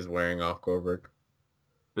shine is wearing off Goldberg.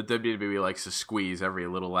 But WWE likes to squeeze every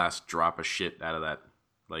little last drop of shit out of that,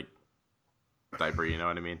 like, diaper. You know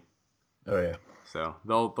what I mean? Oh yeah. So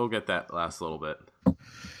they'll get that last little bit.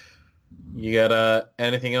 You got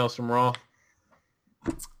anything else from Raw?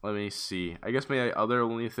 Let me see. I guess my other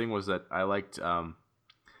only thing was that I liked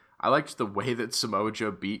the way that Samoa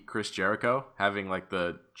Joe beat Chris Jericho, having like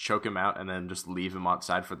the choke him out and then just leave him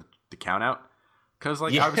outside for the count out. Because I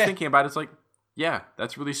was thinking about it, it's like, yeah,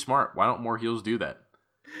 that's really smart. Why don't more heels do that?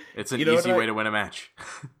 It's an easy way to win a match.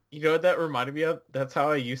 You know what that reminded me of? That's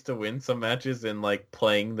how I used to win some matches in like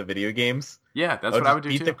playing the video games. Yeah, that's what I would do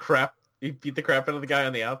too. You beat the crap out of the guy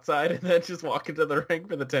on the outside and then just walk into the ring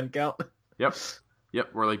for the 10 count. Yep.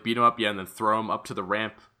 Or like beat him up, and then throw him up to the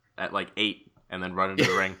ramp at like 8 and then run into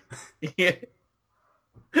the ring. Yeah.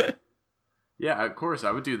 Yeah, of course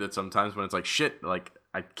I would do that sometimes when it's like, shit, like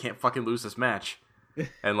I can't fucking lose this match.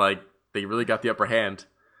 And like they really got the upper hand.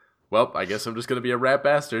 Well, I guess I'm just going to be a rat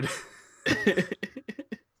bastard.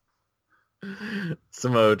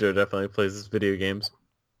 Samoa Joe definitely plays his video games.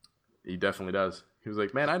 He definitely does. He was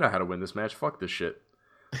like, man, I know how to win this match. Fuck this shit.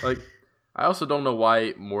 Like, I also don't know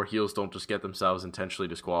why more heels don't just get themselves intentionally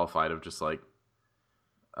disqualified of just like,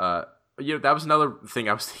 that was another thing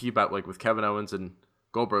I was thinking about, like with Kevin Owens and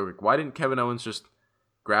Goldberg. Like, why didn't Kevin Owens just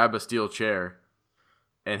grab a steel chair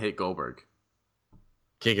and hit Goldberg?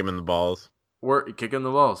 Kick him in the balls. Or kick him in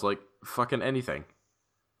the balls, like fucking anything.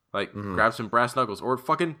 Like, grab some brass knuckles. Or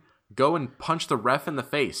fucking go and punch the ref in the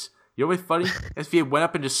face. You know what's funny? As if he went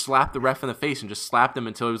up and just slapped the ref in the face and just slapped him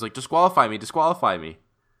until he was like, disqualify me.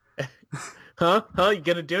 Huh? You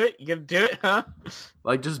gonna do it? You gonna do it? Huh?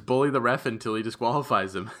 Like, just bully the ref until he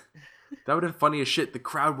disqualifies him. That would have been funny as shit. The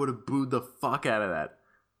crowd would have booed the fuck out of that.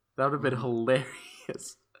 That would have been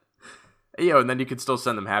hilarious. And then you could still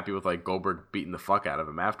send them happy with, like, Goldberg beating the fuck out of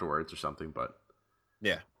him afterwards or something, but...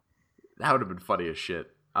 Yeah. That would have been funny as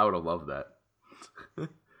shit. I would have loved that.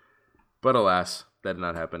 But alas, that did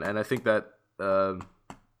not happen. And I think that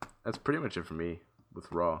that's pretty much it for me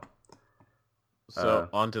with Raw. So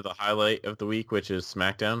on to the highlight of the week, which is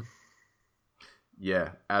SmackDown. Yeah,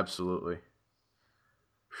 absolutely.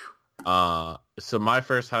 So my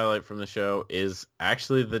first highlight from the show is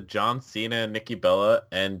actually the John Cena, Nikki Bella,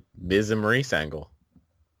 and Miz and Maurice angle.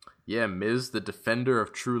 Yeah, Miz, the defender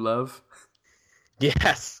of true love.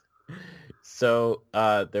 Yes. So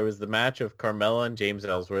there was the match of Carmella and James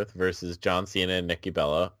Ellsworth versus John Cena and Nikki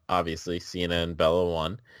Bella. Obviously, Cena and Bella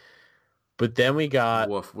won. But then we got...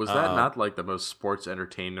 Woof. Was that not like the most sports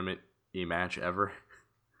entertainment-y match ever?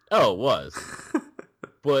 Oh, it was.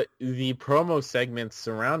 But the promo segments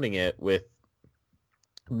surrounding it with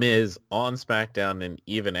Miz on SmackDown and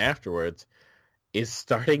even afterwards is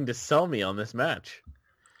starting to sell me on this match.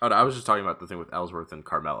 Oh, no, I was just talking about the thing with Ellsworth and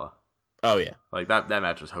Carmella. Oh, yeah. Like, that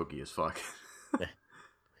match was hokey as fuck. Yeah.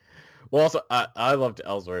 Well, also, I loved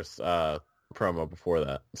Ellsworth's promo before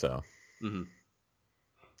that, so... Mm-hmm.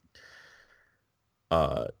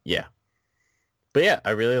 Yeah. But yeah,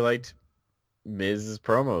 I really liked Miz's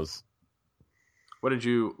promos. What did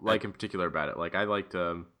you like in particular about it? Like, I liked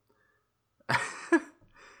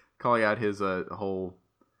calling out his whole,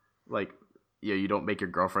 like, you don't make your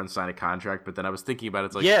girlfriend sign a contract, but then I was thinking about it,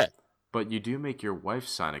 it's like, yeah, but you do make your wife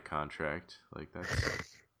sign a contract. Like,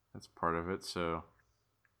 that's part of it, so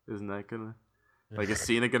isn't that gonna, like, is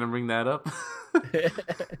Cena gonna bring that up?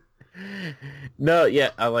 No,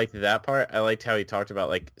 yeah, I liked that part. I liked how he talked about,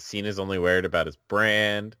 like, Cena's only worried about his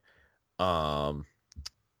brand. What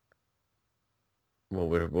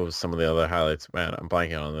was some of the other highlights? Man, I'm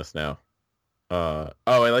blanking on this now. I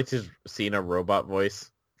liked his Cena robot voice.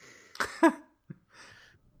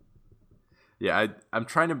 Yeah, I'm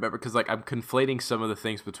trying to remember, because, like, I'm conflating some of the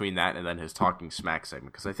things between that and then his Talking Smack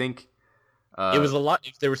segment, because I think... it was a lot...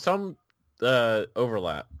 There was some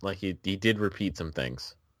overlap. Like, he did repeat some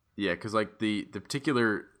things. Yeah, because, like, the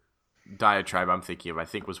particular diatribe I'm thinking of, I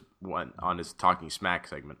think, was one on his Talking Smack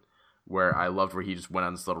segment, where I loved where he just went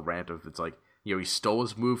on this little rant of, it's like, he stole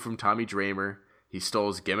his move from Tommy Dreamer, he stole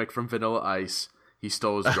his gimmick from Vanilla Ice, he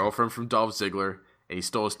stole his girlfriend from Dolph Ziggler, and he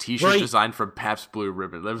stole his t-shirt design from Pabst Blue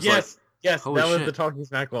Ribbon. It was yes, that holy was shit. the Talking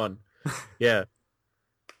Smack one. Yeah.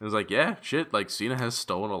 It was like, yeah, shit, like, Cena has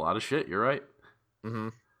stolen a lot of shit, you're right. Mm-hmm.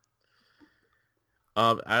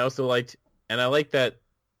 I also liked, and I like that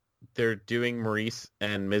they're doing Maurice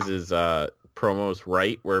and Miz's promos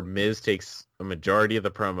right, where Miz takes a majority of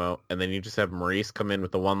the promo, and then you just have Maurice come in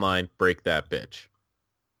with the one line, break that bitch.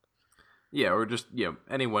 Yeah, or just,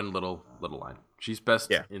 any one little line. She's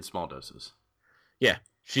best in small doses. Yeah,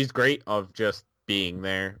 she's great of just being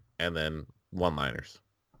there, and then one-liners.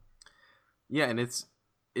 Yeah, and it's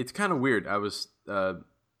kind of weird. I was...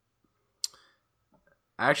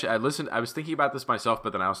 Actually, I was thinking about this myself,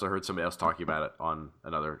 but then I also heard somebody else talking about it on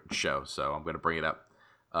another show, so I'm going to bring it up.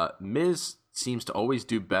 Miz seems to always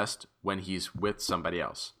do best when he's with somebody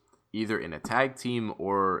else, either in a tag team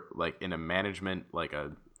or, like, in a management, like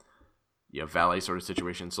a valet sort of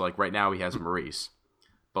situation. So, like, right now he has Maurice,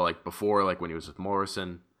 but, like, before, like, when he was with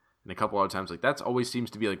Morrison and a couple other times, like, that's always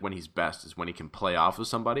seems to be, like, when he's best is when he can play off of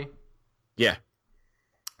somebody. Yeah.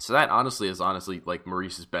 So that honestly, like,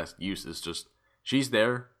 Maurice's best use is just... She's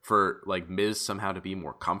there for, like, Miz somehow to be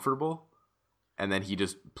more comfortable, and then he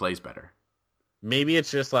just plays better. Maybe it's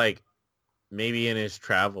just, like, maybe in his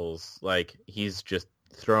travels, like, he's just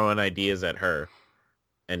throwing ideas at her,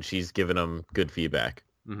 and she's giving him good feedback.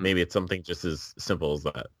 Mm-hmm. Maybe it's something just as simple as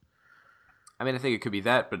that. I mean, I think it could be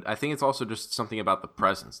that, but I think it's also just something about the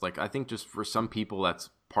presence. Like, I think just for some people, that's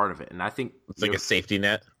part of it. And I think... It's like a safety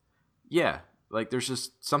net? Yeah. Like, there's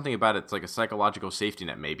just something about it. It's like a psychological safety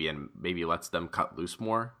net, maybe, and maybe lets them cut loose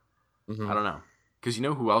more. Mm-hmm. I don't know. Because you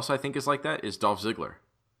know who else I think is like that? Is Dolph Ziggler.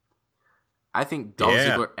 I think Dolph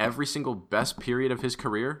Ziggler, every single best period of his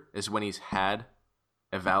career is when he's had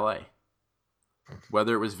a valet.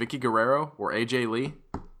 Whether it was Vicky Guerrero or AJ Lee,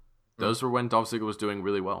 those were when Dolph Ziggler was doing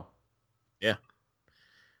really well. Yeah.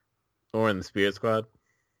 Or in the Spirit Squad.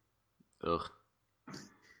 Ugh.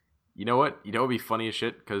 You know what? You know what would be funny as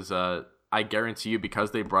shit? Because, I guarantee you,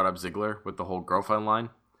 because they brought up Ziggler with the whole girlfriend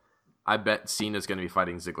line, I bet Cena's going to be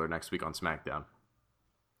fighting Ziggler next week on SmackDown.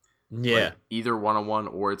 Yeah. Like, either one-on-one,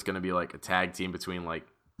 or it's going to be like a tag team between, like,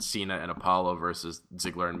 Cena and Apollo versus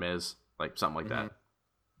Ziggler and Miz. Like, something like that.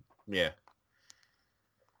 Yeah.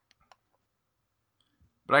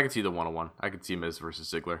 But I could see the 1-on-1. I could see Miz versus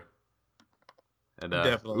Ziggler. And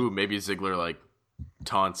Definitely. maybe Ziggler like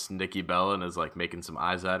taunts Nikki Bella and is like making some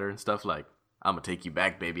eyes at her and stuff like, I'm gonna take you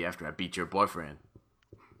back, baby, after I beat your boyfriend.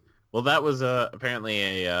 Well, that was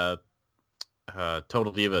apparently a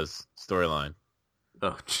Total Divas storyline.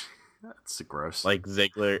 Oh, that's gross. Like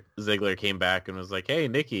Ziggler came back and was like, "Hey,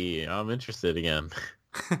 Nikki, I'm interested again."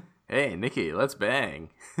 Hey, Nikki, let's bang.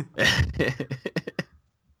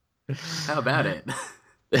 How about it?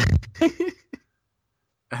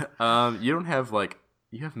 You don't have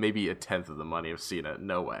you have maybe a tenth of the money of Cena.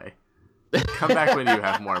 No way. Come back when you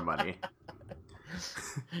have more money.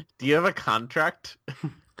 Do you have a contract?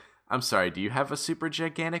 I'm sorry, do you have a super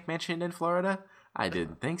gigantic mansion in Florida? I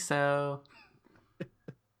didn't think so.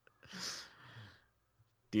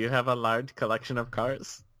 Do you have a large collection of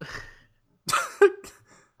cars?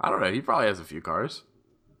 I don't know. He probably has a few cars.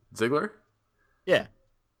 Ziggler? Yeah.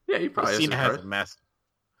 Yeah, he probably Cena has has a mass.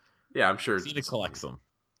 Yeah, I'm sure. Cena collects them.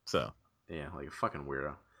 So. Yeah, like a fucking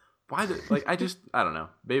weirdo. Why? I don't know.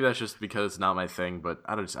 Maybe that's just because it's not my thing. But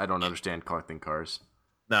I don't understand collecting cars.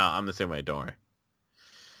 No, I'm the same way. Don't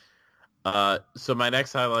worry. So my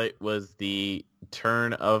next highlight was the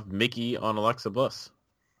turn of Mickey on Alexa Bliss.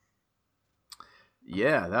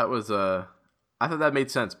 Yeah, that was I thought that made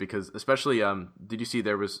sense because especially did you see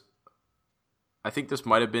there was? I think this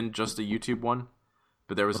might have been just a YouTube one,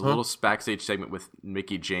 but there was a little backstage segment with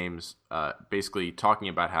Mickie James, basically talking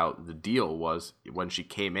about how the deal was when she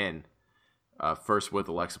came in, first with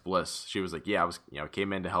Alexa Bliss. She was like, "Yeah, I was,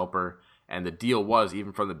 came in to help her." And the deal was,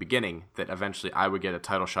 even from the beginning, that eventually I would get a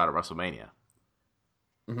title shot at WrestleMania.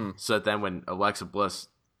 Mm-hmm. So then when Alexa Bliss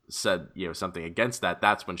said, something against that,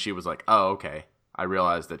 that's when she was like, oh, okay. I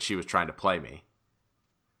realized that she was trying to play me.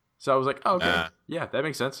 So I was like, oh, okay. Yeah, that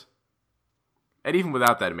makes sense. And even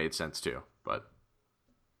without that, it made sense too. But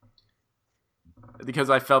because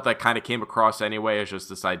I felt that kind of came across anyway as just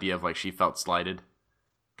this idea of she felt slighted.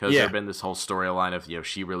 Because there's been this whole storyline of,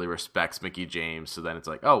 she really respects Mickie James. So then it's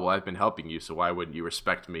like, oh, well, I've been helping you. So why wouldn't you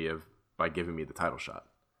respect me by giving me the title shot?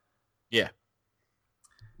 Yeah.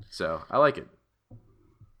 So I like it.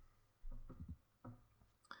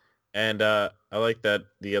 And I like that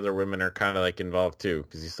the other women are kind of involved too.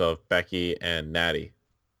 Because you still have Becky and Natty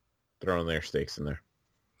throwing their stakes in there.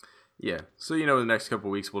 Yeah. So, in the next couple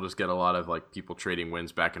of weeks, we'll just get a lot of people trading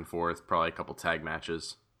wins back and forth. Probably a couple tag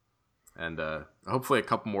matches. And hopefully a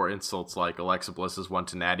couple more insults like Alexa Bliss's one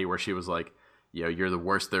to Natty where she was like, you're the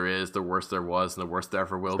worst there is, the worst there was, and the worst there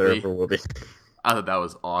ever will be. I thought that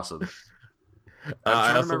was awesome.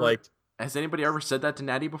 I also liked... Has anybody ever said that to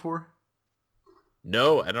Natty before?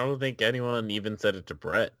 No, I don't think anyone even said it to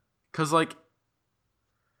Brett. Because,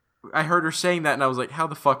 I heard her saying that and I was like, how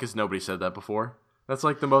the fuck has nobody said that before? That's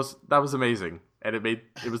that was amazing. And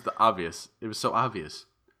it was the obvious. It was so obvious.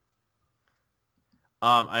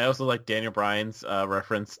 I also like Daniel Bryan's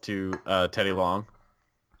reference to Teddy Long.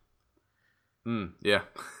 Yeah.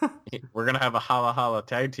 We're going to have a Holla Holla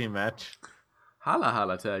tag team match. Holla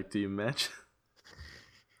Holla tag team match.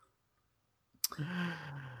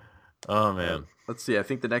 Oh, man. Let's see. I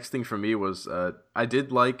think the next thing for me was I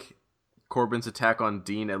did like Corbin's attack on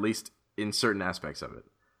Dean, at least in certain aspects of it.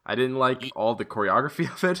 I didn't like all the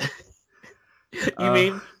choreography of it. You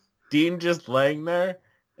mean Dean just laying there?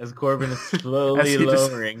 As Corbin is slowly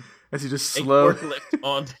lowering. As he just slowly forklift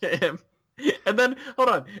onto him. And then, hold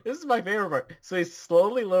on. This is my favorite part. So he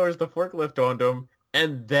slowly lowers the forklift onto him,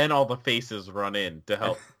 and then all the faces run in to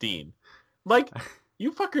help Dean.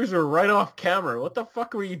 You fuckers are right off camera. What the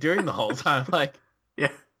fuck were you doing the whole time? Yeah.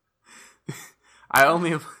 I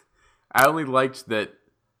only liked that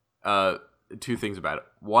two things about it.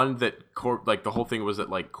 One, that the whole thing was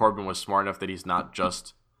that Corbin was smart enough that he's not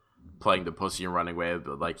just playing the pussy and running away,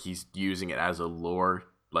 but he's using it as a lure,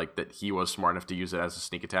 that he was smart enough to use it as a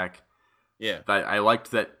sneak attack. Yeah. I liked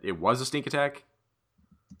that it was a sneak attack.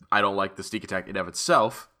 I don't like the sneak attack in of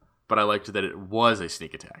itself, but I liked that it was a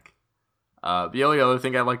sneak attack. The only other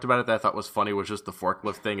thing I liked about it that I thought was funny was just the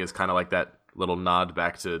forklift thing is kind of like that little nod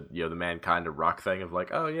back to, the Mankind of Rock thing of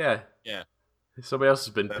oh yeah. Yeah. Somebody else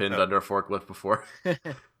has been pinned under a forklift before.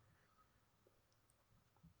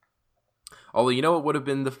 Although, what would have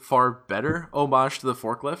been the far better homage to the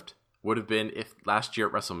forklift would have been if last year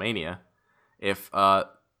at WrestleMania, if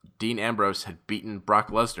Dean Ambrose had beaten Brock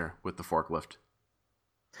Lesnar with the forklift.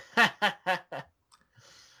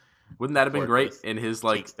 Wouldn't that have been great in his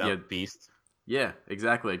beast? Yeah,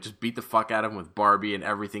 exactly. Just beat the fuck out of him with Barbie and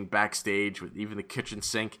everything backstage with even the kitchen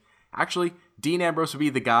sink. Actually, Dean Ambrose would be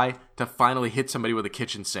the guy to finally hit somebody with a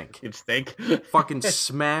kitchen sink. Fucking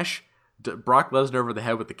smash Brock Lesnar over the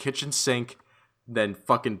head with the kitchen sink, then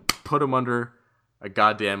fucking put him under a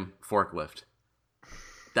goddamn forklift.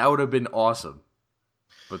 That would have been awesome.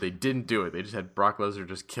 But they didn't do it. They just had Brock Lesnar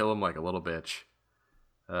just kill him like a little bitch.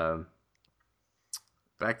 Back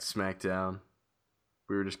to SmackDown.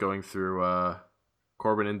 We were just going through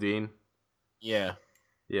Corbin and Dean. Yeah.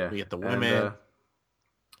 Yeah. We get the women. And,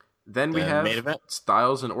 then we have main event.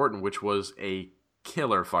 Styles and Orton, which was a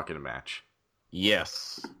killer fucking match.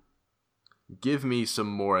 Yes. Give me some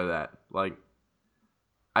more of that. Like,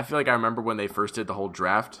 I feel like I remember when they first did the whole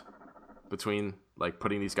draft between, like,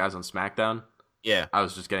 putting these guys on SmackDown. Yeah. I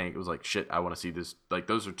was just it was like, shit, I want to see this. Like,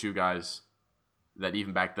 those are two guys that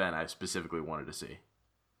even back then I specifically wanted to see.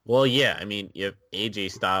 Well, yeah. I mean, you have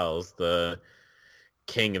AJ Styles, the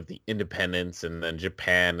king of the independents, and then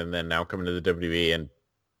Japan, and then now coming to the WWE and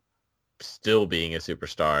still being a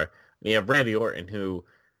superstar. You have Randy Orton, who,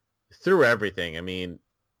 through everything, I mean,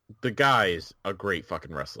 the guy is a great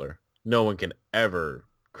fucking wrestler. No one can ever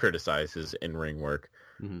criticize his in-ring work.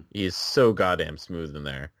 Mm-hmm. He is so goddamn smooth in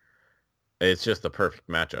there. It's just the perfect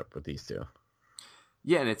matchup with these two.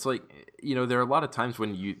 Yeah, and it's like, you know, there are a lot of times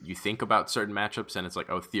when you think about certain matchups and it's like,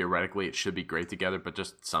 oh, theoretically it should be great together, but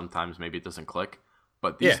just sometimes maybe it doesn't click.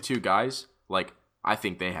 But these two guys, like, I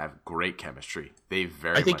think they have great chemistry. They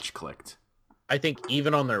very much clicked. I think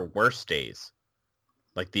even on their worst days,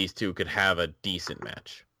 like, these two could have a decent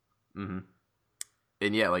match. Mm-hmm.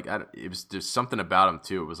 And yeah, like, it was just something about them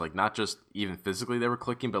too. It was like not just even physically they were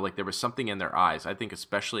clicking, but like there was something in their eyes. I think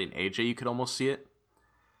especially in AJ, you could almost see it.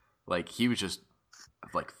 Like he was just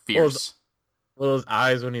like fierce. Well, his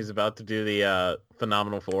eyes when he's about to do the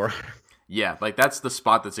phenomenal forearm. Yeah, like that's the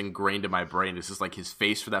spot that's ingrained in my brain. It's just like his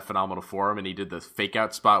face for that phenomenal forearm, and he did the fake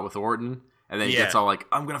out spot with Orton, and then he gets all like,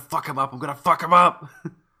 "I'm gonna fuck him up. I'm gonna fuck him up."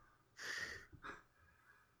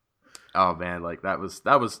 Oh man, like that was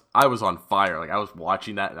I was on fire. Like I was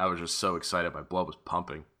watching that and I was just so excited. My blood was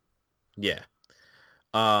pumping. Yeah.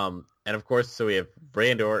 And of course, so we have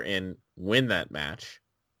Randy Orton win that match.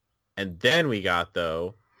 And then we got,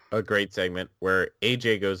 though, a great segment where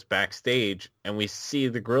AJ goes backstage and we see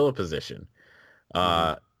the gorilla position.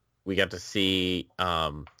 We got to see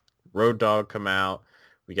Road Dogg come out.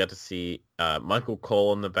 We got to see Michael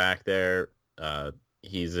Cole in the back there.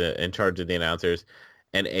 He's in charge of the announcers.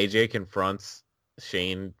 And AJ confronts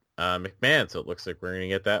Shane McMahon, so it looks like we're going to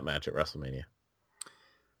get that match at WrestleMania.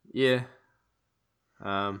 Yeah.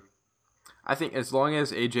 I think as long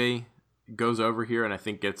as AJ goes over here and I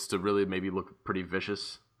think gets to really maybe look pretty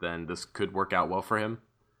vicious, then this could work out well for him.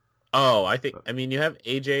 Oh, I mean, you have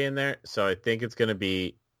AJ in there, so I think it's going to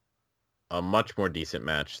be a much more decent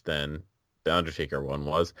match than the Undertaker one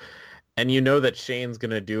was. And you know that Shane's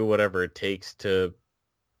going to do whatever it takes to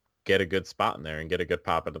get a good spot in there and get a good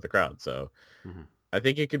pop into the crowd. So I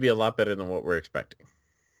think it could be a lot better than what we're expecting.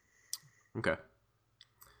 Okay.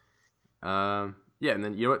 Yeah, and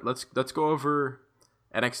then you know what? Let's go over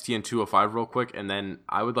NXT and 205 real quick, and then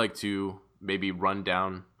I would like to maybe run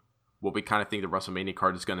down what we kind of think the WrestleMania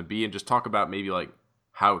card is going to be, and just talk about maybe like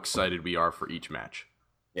how excited we are for each match.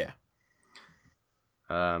 Yeah.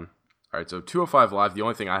 All right. So 205 Live. The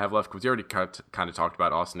only thing I have left, because we already kind of talked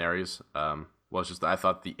about Austin Aries. Was just that I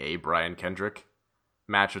thought the Brian Kendrick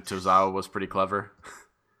match with Tozawa was pretty clever.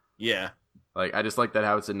 Yeah. Like, I just like that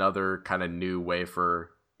how it's another kind of new way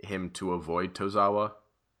for him to avoid Tozawa.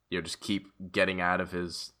 You know, just keep getting out of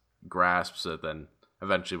his grasp, so then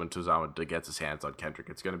eventually when Tozawa gets his hands on Kendrick,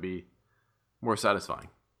 it's going to be more satisfying.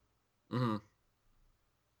 Mm-hmm.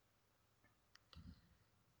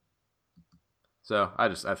 So I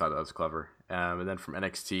thought that was clever. And then from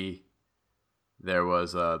NXT, there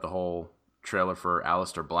was the whole trailer for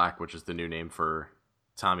Aleister Black, which is the new name for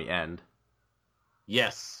Tommy End.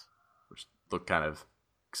 Yes. Which looked kind of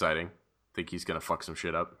exciting. Think he's going to fuck some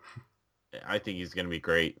shit up. I think he's going to be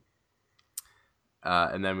great.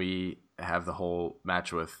 And then we have the whole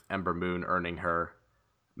match with Ember Moon earning her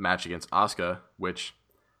match against Asuka, which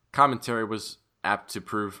commentary was apt to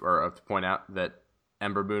prove or to point out that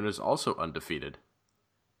Ember Moon is also undefeated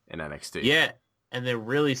in NXT. Yeah, and they're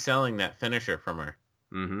really selling that finisher from her.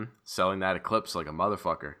 Mm-hmm. Selling that Eclipse like a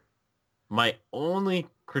motherfucker. My only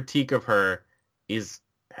critique of her is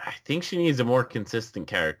I think she needs a more consistent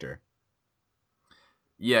character.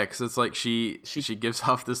 Yeah, because it's like she gives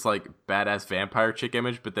off this like badass vampire chick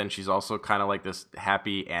image, but then she's also kind of like this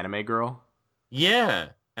happy anime girl. Yeah,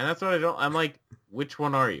 and that's what I'm like, which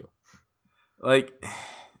one are you? Like,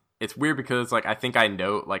 it's weird because it's like I think I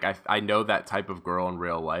know, like I know that type of girl in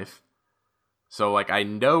real life. So like I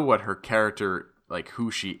know what her character, like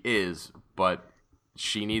who she is, but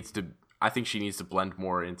I think she needs to blend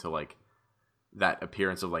more into like that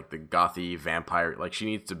appearance of like the gothy vampire. Like she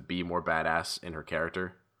needs to be more badass in her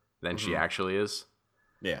character than she actually is.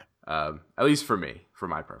 Yeah. At least for me, for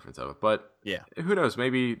my preference of it. But Yeah. who knows?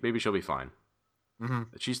 Maybe she'll be fine. Mm-hmm.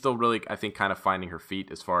 She's still really, I think, kind of finding her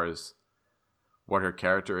feet as far as what her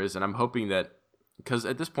character is, and I'm hoping that, because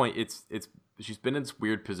at this point, she's been in this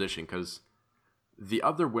weird position because the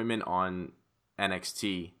other women on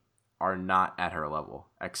NXT are not at her level,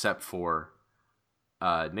 except for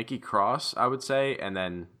Nikki Cross, I would say, and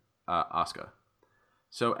then Asuka.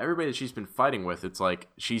 So everybody that she's been fighting with, it's like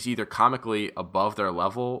she's either comically above their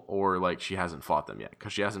level or like she hasn't fought them yet,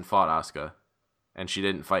 because she hasn't fought Asuka, and she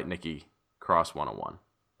didn't fight Nikki Cross 1-on-1.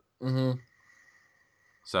 Mm-hmm.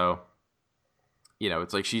 So,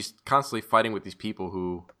 it's like she's constantly fighting with these people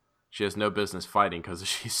who she has no business fighting because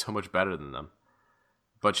she's so much better than them.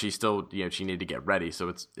 But she still, she needed to get ready, so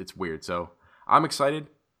it's weird. So I'm excited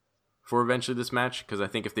for eventually this match, because I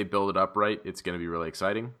think if they build it up right, it's going to be really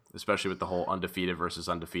exciting, especially with the whole undefeated versus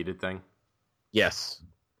undefeated thing. Yes.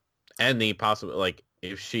 And the possible, like,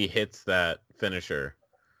 if she hits that finisher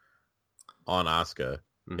on Asuka,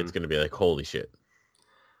 it's going to be like, holy shit.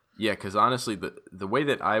 Yeah, because honestly, the way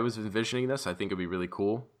that I was envisioning this, I think would be really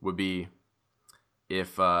cool, would be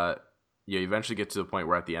if you eventually get to the point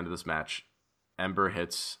where at the end of this match, Ember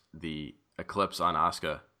hits the Eclipse on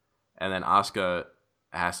Asuka, and then Asuka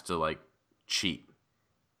has to, like, cheat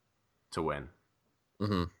to win.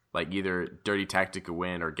 Mm-hmm. Like, either dirty tactic to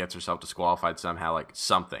win or gets herself disqualified somehow, like,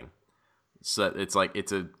 something. So it's like,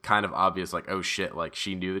 it's a kind of obvious, like, oh shit, like,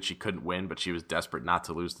 she knew that she couldn't win, but she was desperate not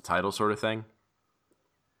to lose the title sort of thing.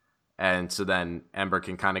 And so then Ember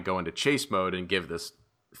can kind of go into chase mode and give this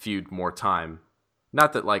feud more time.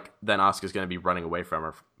 Not that, like, then Asuka's going to be running away from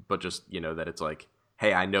her, but just, that it's like,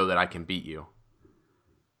 hey, I know that I can beat you.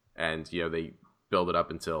 And, they build it up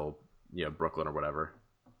until, Brooklyn or whatever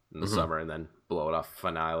in the summer, and then blow it off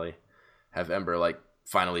finale. Have Ember, like,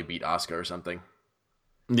 finally beat Asuka or something.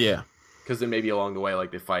 Yeah. Because then maybe along the way,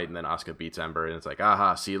 like, they fight, and then Asuka beats Ember, and it's like,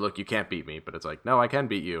 aha, see, look, you can't beat me. But it's like, no, I can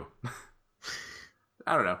beat you.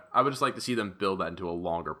 I don't know. I would just like to see them build that into a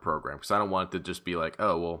longer program, because I don't want it to just be like,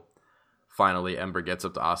 oh, well, finally Ember gets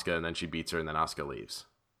up to Asuka, and then she beats her, and then Asuka leaves.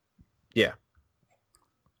 Yeah.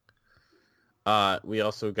 We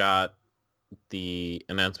also got the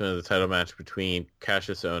announcement of the title match between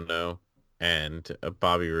Cassius Ohno and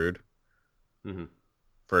Bobby Roode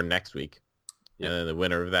for next week. Yep. And then the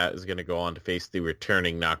winner of that is going to go on to face the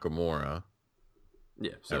returning Nakamura.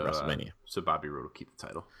 Yeah, so at WrestleMania. So Bobby Roode will keep the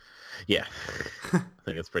title. Yeah, I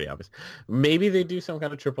think it's pretty obvious. Maybe they do some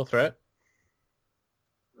kind of triple threat.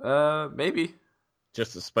 Maybe.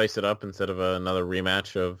 Just to spice it up instead of another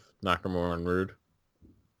rematch of Nakamura and Roode.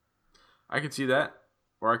 I could see that.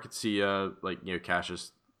 Or I could see,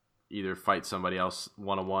 Cassius either fight somebody else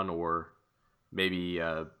 1-on-1, or maybe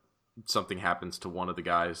something happens to one of the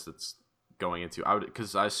guys that's going into...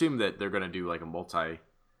 Because I assume that they're going to do, like, a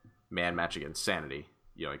multi-man match against Sanity.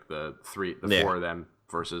 Like the four of them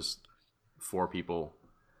versus 4 people.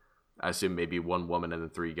 I assume maybe 1 woman and then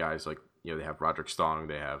 3 guys. Like, they have Roderick Strong.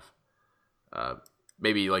 They have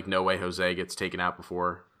maybe like No Way Jose gets taken out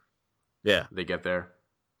before they get there.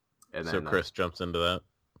 And then, so Chris jumps into that.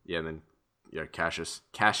 Yeah, and then Cassius.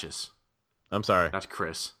 I'm sorry. That's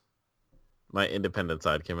Chris. My independent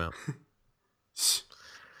side came out.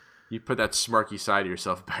 You put that smirky side of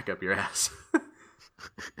yourself back up your ass.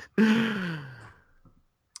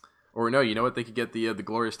 Or no, you know what? They could get the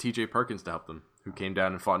glorious T.J. Perkins to help them, who came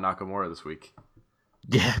down and fought Nakamura this week.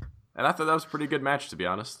 Yeah. And I thought that was a pretty good match, to be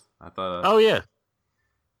honest. I thought. Oh yeah.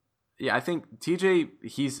 Yeah, I think TJ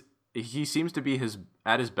he seems to be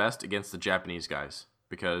at his best against the Japanese guys,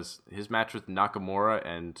 because his match with Nakamura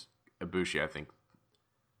and Ibushi, I think,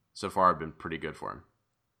 so far have been pretty good for him.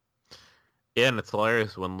 Yeah, and it's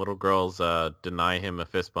hilarious when little girls deny him a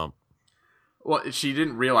fist bump. Well, she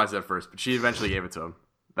didn't realize it at first, but she eventually gave it to him.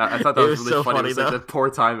 I thought that was really so funny. It was like though. the poor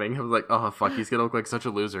timing. I was like, oh, fuck, he's going to look like such a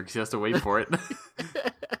loser because he has to wait for it.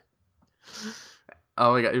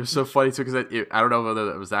 Oh, my God. It was so funny, too, because I don't know whether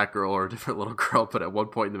it was that girl or a different little girl, but at one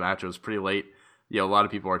point in the match, it was pretty late. A lot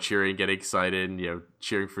of people are cheering, getting excited, and,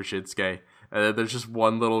 cheering for Shinsuke. And then there's just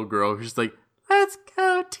one little girl who's just like, let's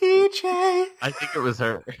go, TJ. I think it was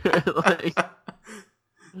her.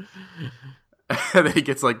 And then he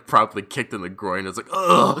gets, like, promptly kicked in the groin. It's like,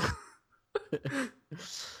 ugh.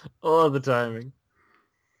 Oh, the timing.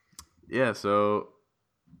 Yeah, so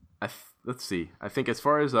let's see. I think as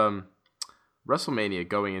far as WrestleMania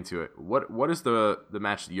going into it, what is the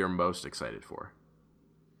match that you're most excited for?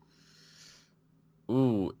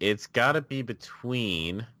 Ooh, it's got to be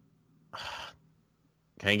between...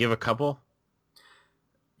 Can I give a couple?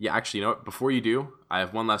 Yeah, actually, you know what? Before you do, I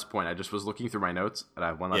have one last point. I just was looking through my notes, and I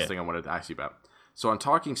have one last thing I wanted to ask you about. So on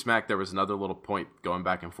Talking Smack, there was another little point going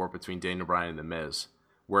back and forth between Daniel Bryan and The Miz,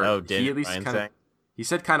 where he at least kind of he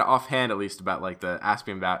said kind of offhand at least about like the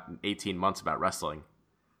asking about 18 months about wrestling.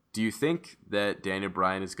 Do you think that Daniel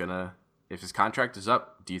Bryan is gonna, if his contract is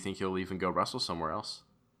up, do you think he'll even go wrestle somewhere else?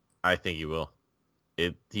 I think he will.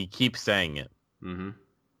 He keeps saying it. Mm-hmm.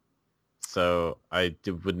 So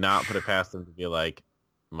would not put it past him to be like,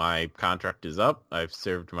 my contract is up. I've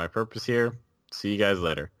served my purpose here. See you guys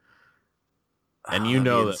later. And you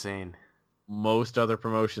know that insane. Most other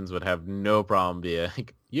promotions would have no problem being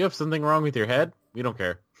like, you have something wrong with your head? We don't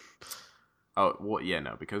care. Oh, well, yeah,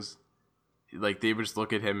 no, because like they would just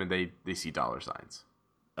look at him and they see dollar signs.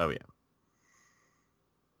 Oh, yeah.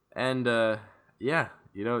 And, yeah,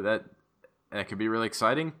 you know, that could be really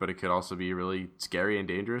exciting, but it could also be really scary and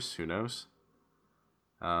dangerous. Who knows?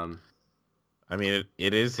 I mean,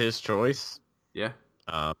 it is his choice. Yeah.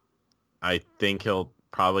 I think he'll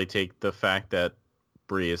probably take the fact that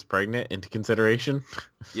Brie is pregnant into consideration.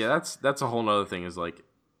 Yeah, that's a whole nother thing. Is like,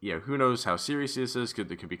 yeah, who knows how serious this is?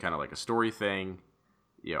 It could be kind of like a story thing.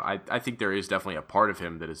 You know, I think there is definitely a part of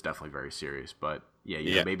him that is definitely very serious. But yeah,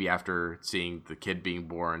 you know, maybe after seeing the kid being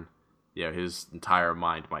born, yeah, his entire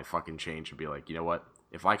mind might fucking change and be like, you know what?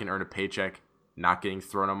 If I can earn a paycheck not getting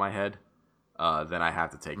thrown on my head, then I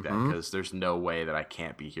have to take that, because there's no way that I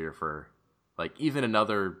can't be here for like even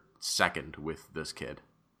another second with this kid.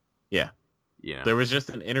 Yeah. Yeah. There was just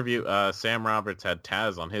an interview. Sam Roberts had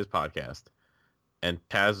Taz on his podcast, and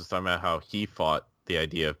Taz was talking about how he fought the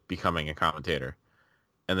idea of becoming a commentator.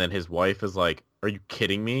 And then his wife is like, are you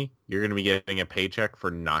kidding me? You're going to be getting a paycheck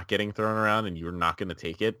for not getting thrown around and you're not going to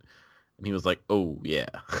take it? And he was like, oh, yeah.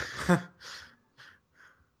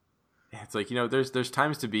 It's like, you know, there's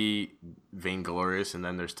times to be vainglorious, and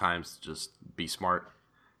then there's times to just be smart.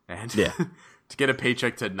 And to get a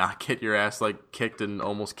paycheck to not get your ass like kicked and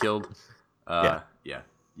almost killed, yeah,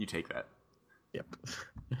 you take that. Yep.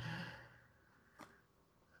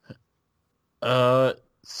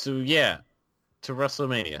 So yeah, to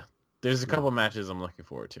WrestleMania, there's a couple matches I'm looking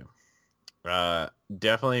forward to.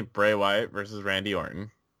 Definitely Bray Wyatt versus Randy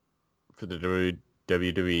Orton for the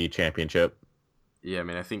WWE Championship. Yeah, I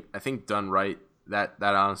mean, I think done right, that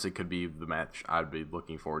honestly could be the match I'd be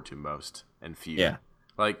looking forward to most and feud. Yeah,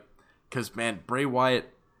 like, because man, Bray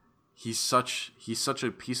Wyatt, he's such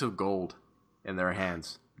a piece of gold in their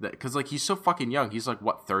hands. Because like he's so fucking young. He's like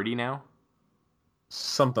what, 30 now?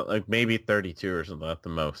 Something like maybe 32 or something at the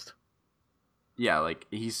most. Yeah, like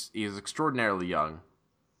he's extraordinarily young.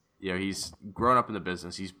 You know, he's grown up in the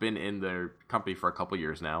business. He's been in their company for a couple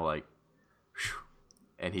years now. Like, whew,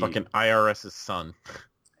 and he fucking IRS's son,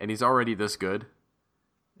 and he's already this good.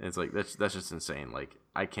 And it's like that's just insane. Like,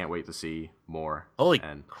 I can't wait to see more. Holy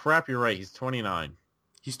crap! You're right. He's 29.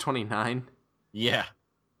 He's 29. Yeah.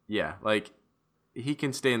 Yeah, like he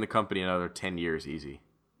can stay in the company another 10 years easy.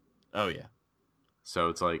 Oh yeah. So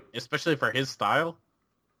it's like, especially for his style.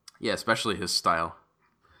 Yeah, especially his style.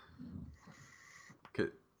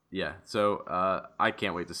 Yeah, so I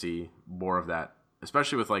can't wait to see more of that.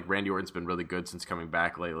 Especially with like Randy Orton's been really good since coming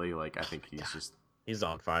back lately. Like I think he's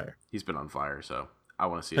on fire. He's been on fire, so I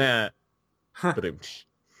want to see it.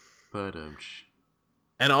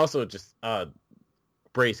 And also just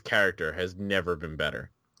Bray's character has never been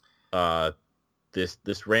better.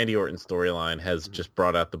 This Randy Orton storyline has just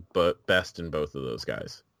brought out the best in both of those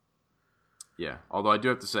guys. Yeah, although I do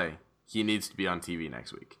have to say he needs to be on TV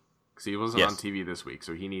next week because he wasn't on TV this week,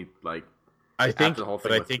 so he need like. I think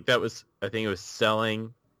it was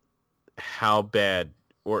selling how bad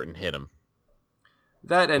Orton hit him.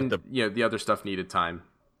 That and the other stuff needed time.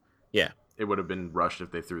 Yeah, it would have been rushed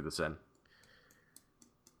if they threw this in.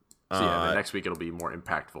 So the next week it'll be more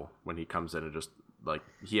impactful when he comes in and just like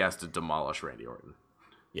he has to demolish Randy Orton.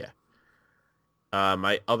 Yeah.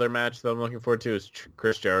 My other match that I'm looking forward to is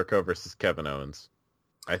Chris Jericho versus Kevin Owens.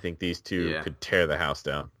 I think these two could tear the house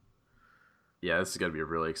down. Yeah, this is gonna be a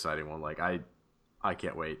really exciting one. Like I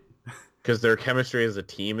can't wait. Because their chemistry as a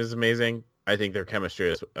team is amazing. I think their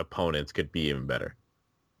chemistry as opponents could be even better.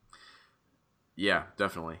 Yeah,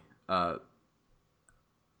 definitely.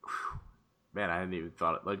 Man, I hadn't even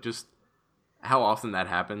thought it. Like, just how often that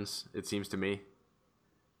happens, it seems to me.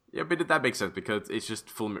 Yeah, but that makes sense because it's just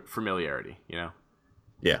familiarity, you know?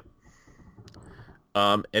 Yeah.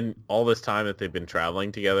 And all this time that they've been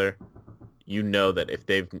traveling together, you know that if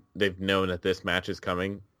they've known that this match is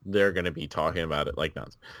coming, they're going to be talking about it like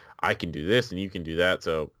nonsense. I can do this and you can do that,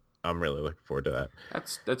 so I'm really looking forward to that.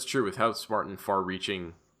 That's true with how smart and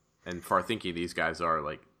far-reaching and far-thinking these guys are.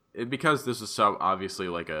 Like, because this is so obviously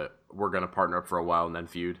like we're going to partner up for a while and then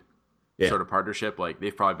feud. sort of partnership. Like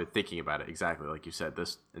they've probably been thinking about it exactly like you said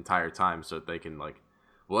this entire time, so that they can like,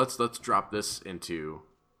 well, let's drop this into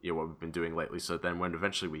what we've been doing lately. So then when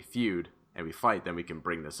eventually we feud and we fight, then we can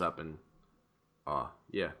bring this up and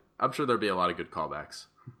yeah, I'm sure there'll be a lot of good callbacks.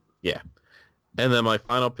 Yeah. And then my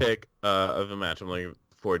final pick of a match I'm looking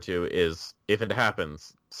forward to is, if it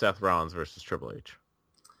happens, Seth Rollins versus Triple H.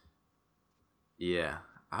 Yeah.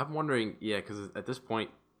 I'm wondering, because at this point,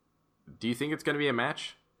 do you think it's going to be a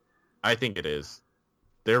match? I think it is.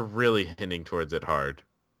 They're really hinting towards it hard.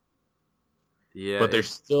 Yeah. But they're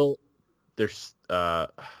still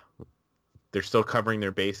covering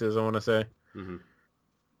their bases, I want to say. Mm-hmm.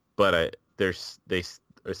 But they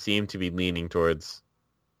seem to be leaning towards,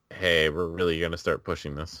 hey, we're really going to start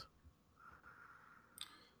pushing this.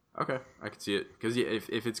 Okay, I can see it. Because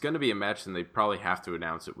if it's going to be a match, then they probably have to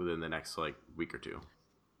announce it within the next week or two.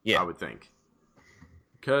 Yeah, I would think.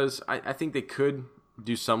 Because I think they could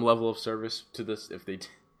do some level of service to this if they.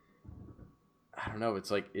 I don't know.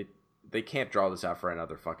 It's like they can't draw this out for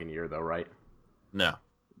another fucking year, though, right? No.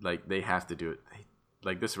 Like they have to do it.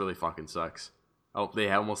 Like this really fucking sucks. Oh,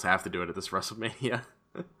 they almost have to do it at this WrestleMania.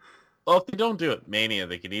 Well, if they don't do it Mania,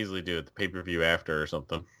 they could easily do it the pay-per-view after or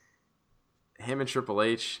something. Him and Triple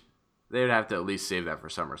H, they would have to at least save that for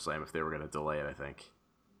SummerSlam if they were going to delay it, I think.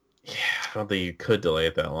 Yeah, I don't think you could delay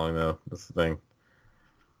it that long, though. That's the thing.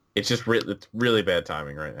 It's just it's really bad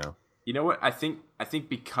timing right now. You know what? I think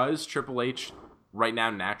because Triple H right now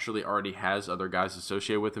naturally already has other guys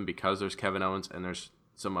associated with him, because there's Kevin Owens and there's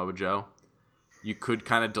Samoa Joe, you could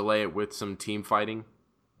kind of delay it with some team fighting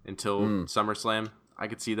until SummerSlam. I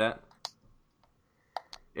could see that.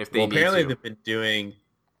 If they apparently they've been doing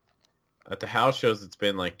at the house shows. It's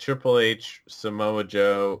been like Triple H, Samoa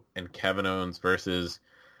Joe, and Kevin Owens versus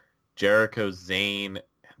Jericho, Zayn,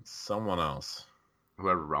 and someone else.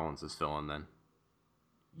 Whoever Rollins is filling then.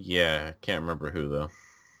 Yeah, I can't remember who though.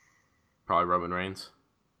 Probably Roman Reigns.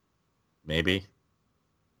 Maybe.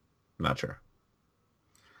 Not sure.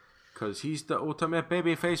 Because he's the ultimate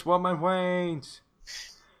babyface Roman Reigns.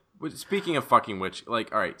 Speaking of fucking which, all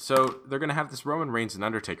right, so they're going to have this Roman Reigns and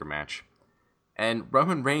Undertaker match. And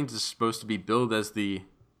Roman Reigns is supposed to be billed as the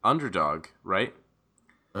underdog, right?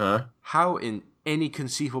 Uh-huh. How in any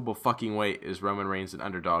conceivable fucking way is Roman Reigns an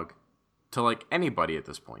underdog to, anybody at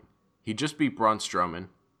this point? He just beat Braun Strowman.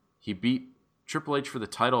 He beat Triple H for the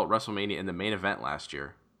title at WrestleMania in the main event last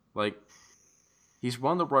year. He's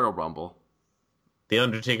won the Royal Rumble. The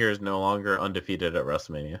Undertaker is no longer undefeated at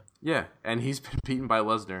WrestleMania. Yeah, and he's been beaten by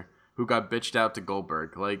Lesnar, who got bitched out to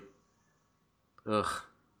Goldberg. Ugh.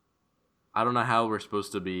 I don't know how we're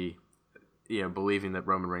supposed to be, believing that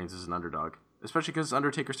Roman Reigns is an underdog. Especially because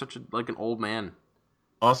Undertaker's such an old man.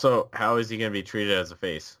 Also, how is he going to be treated as a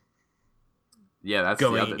face? Yeah, that's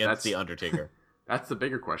going against the Undertaker. That's the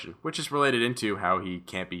bigger question, which is related into how he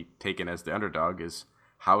can't be taken as the underdog. Is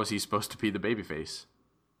how is he supposed to be the babyface?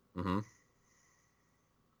 Mm-hmm.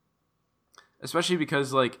 Especially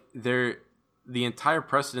because the entire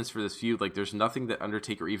precedence for this feud, there's nothing that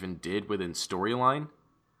Undertaker even did within storyline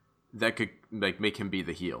that could make him be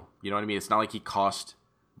the heel. You know what I mean? It's not like he cost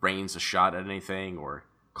Reigns a shot at anything or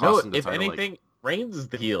cost him the title. If anything, Reigns is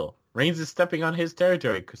the heel. Reigns is stepping on his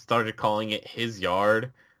territory. Started calling it his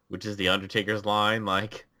yard, which is the Undertaker's line.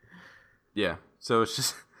 Yeah. So it's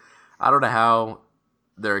just, I don't know how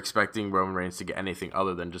they're expecting Roman Reigns to get anything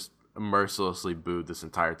other than just mercilessly booed this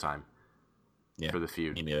entire time. Yeah, for the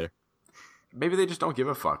feud. Me neither. Maybe they just don't give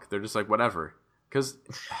a fuck. They're just whatever. Because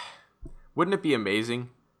wouldn't it be amazing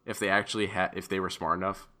if they actually if they were smart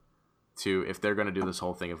enough to, if they're going to do this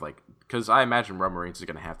whole thing of because I imagine Roman Reigns is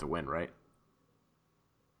going to have to win, right?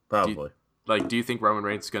 Probably. Do you think Roman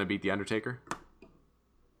Reigns is going to beat The Undertaker?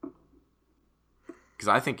 Because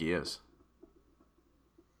I think he is.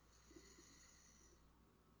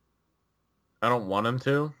 I don't want him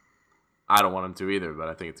to. I don't want him to either, but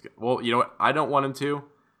I think it's good. Well, you know what? I don't want him to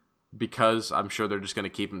because I'm sure they're just going to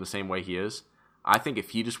keep him the same way he is. I think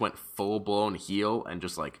if he just went full-blown heel and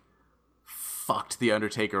just, fucked The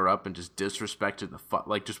Undertaker up and just disrespected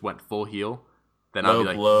just went full heel, then I'll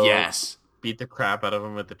be blow, yes. Beat the crap out of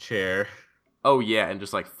him with the chair. Oh, yeah, and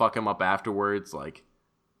just, fuck him up afterwards,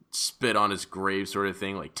 spit on his grave sort of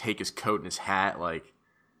thing, take his coat and his hat,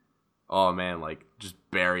 oh, man, just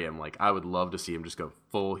bury him. I would love to see him just go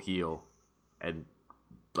full heel and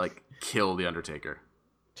kill The Undertaker.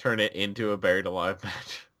 Turn it into a buried alive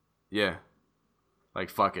match. Yeah.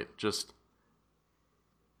 Fuck it. Just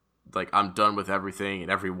I'm done with everything and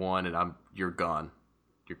everyone and you're gone.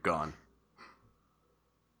 You're gone.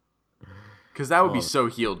 Cause that would be so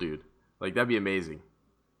heel, dude. That'd be amazing.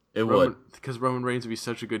 It would, because Roman Reigns would be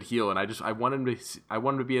such a good heel, and I want him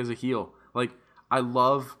to be as a heel. Like I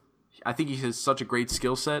think he has such a great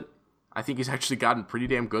skill set. I think he's actually gotten pretty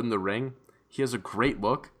damn good in the ring. He has a great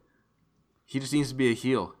look. He just needs to be a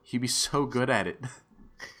heel. He'd be so good at it.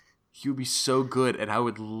 He would be so good, and I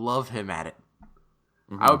would love him at it.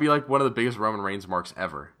 Mm-hmm. I would be like one of the biggest Roman Reigns marks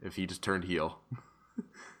ever if he just turned heel.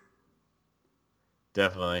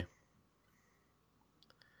 Definitely.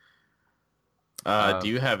 Do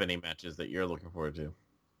you have any matches that you're looking forward to?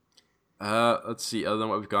 Let's see. Other than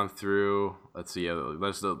what we've gone through, let's see.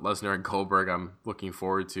 Lesnar and Goldberg. I'm looking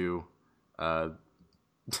forward to the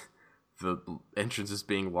entrances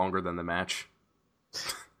being longer than the match.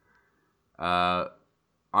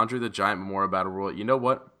 Andre the Giant Memorial Battle Royal. You know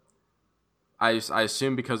what? I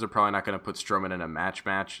assume because they're probably not going to put Strowman in a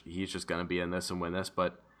match, he's just going to be in this and win this.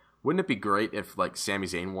 But wouldn't it be great if like Sami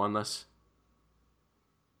Zayn won this?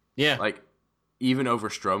 Yeah. Like even over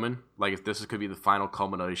Strowman. Like if this could be the final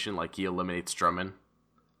culmination, like he eliminates Strowman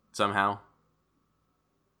somehow.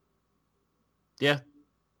 Yeah,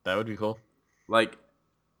 that would be cool. Like,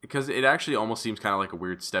 because it actually almost seems kind of like a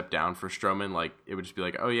weird step down for Strowman. Like it would just be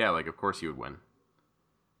like, oh yeah, like of course he would win.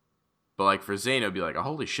 But like for Zayn, it would be like, oh,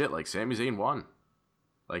 holy shit, like Sami Zayn won.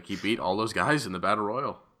 Like he beat all those guys in the Battle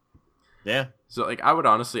Royal. Yeah. So like I would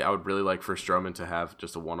really like for Strowman to have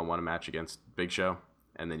just a 1-on-1 match against Big Show,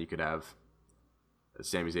 and then you could have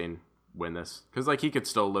Sami Zayn win this. Because like he could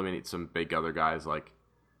still eliminate some big other guys like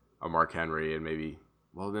a Mark Henry and maybe,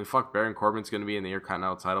 well then fuck, Baron Corbin's going to be in the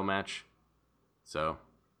Intercontinental title match. So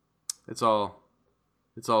it's all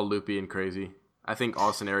loopy and crazy. I think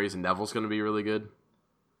Austin Aries and Neville's going to be really good.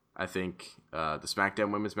 I think the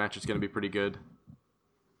SmackDown Women's match is going to be pretty good.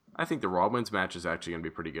 I think the Raw Women's match is actually going to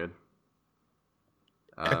be pretty good.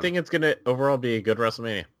 I think it's going to overall be a good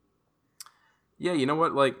WrestleMania. Yeah, you know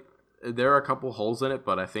what? Like, there are a couple holes in it,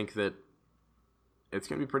 but I think that it's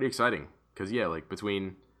going to be pretty exciting. Because, yeah, like,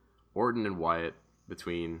 between Orton and Wyatt,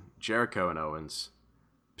 between Jericho and Owens,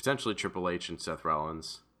 potentially Triple H and Seth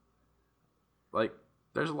Rollins, like,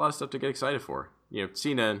 there's a lot of stuff to get excited for. You know,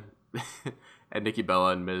 Cena and Nikki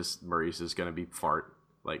Bella and Ms. Maurice is going to be fart.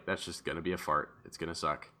 Like, that's just going to be a fart. It's going to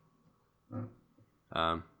suck.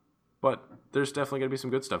 But there's definitely going to be some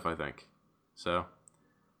good stuff, I think. So,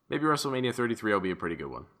 maybe WrestleMania 33 will be a pretty good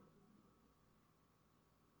one.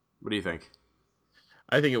 What do you think?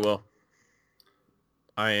 I think it will.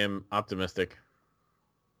 I am optimistic.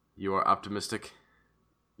 You are optimistic?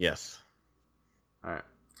 Yes. All right.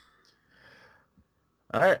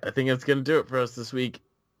 All right. I think that's going to do it for us this week.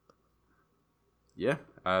 Yeah,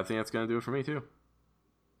 I think that's going to do it for me, too.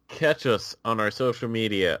 Catch us on our social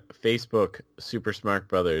media, Facebook, Super Smart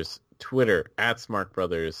Brothers, Twitter,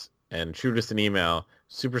 @SmartBrothers, and shoot us an email,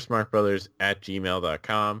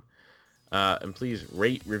 supersmartbrothers@gmail.com. And please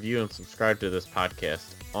rate, review, and subscribe to this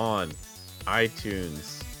podcast on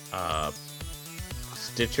iTunes,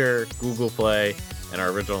 Stitcher, Google Play, and our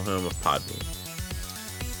original home of Podbean.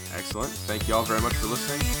 Excellent. Thank you all very much for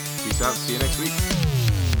listening. Peace out. See you next week.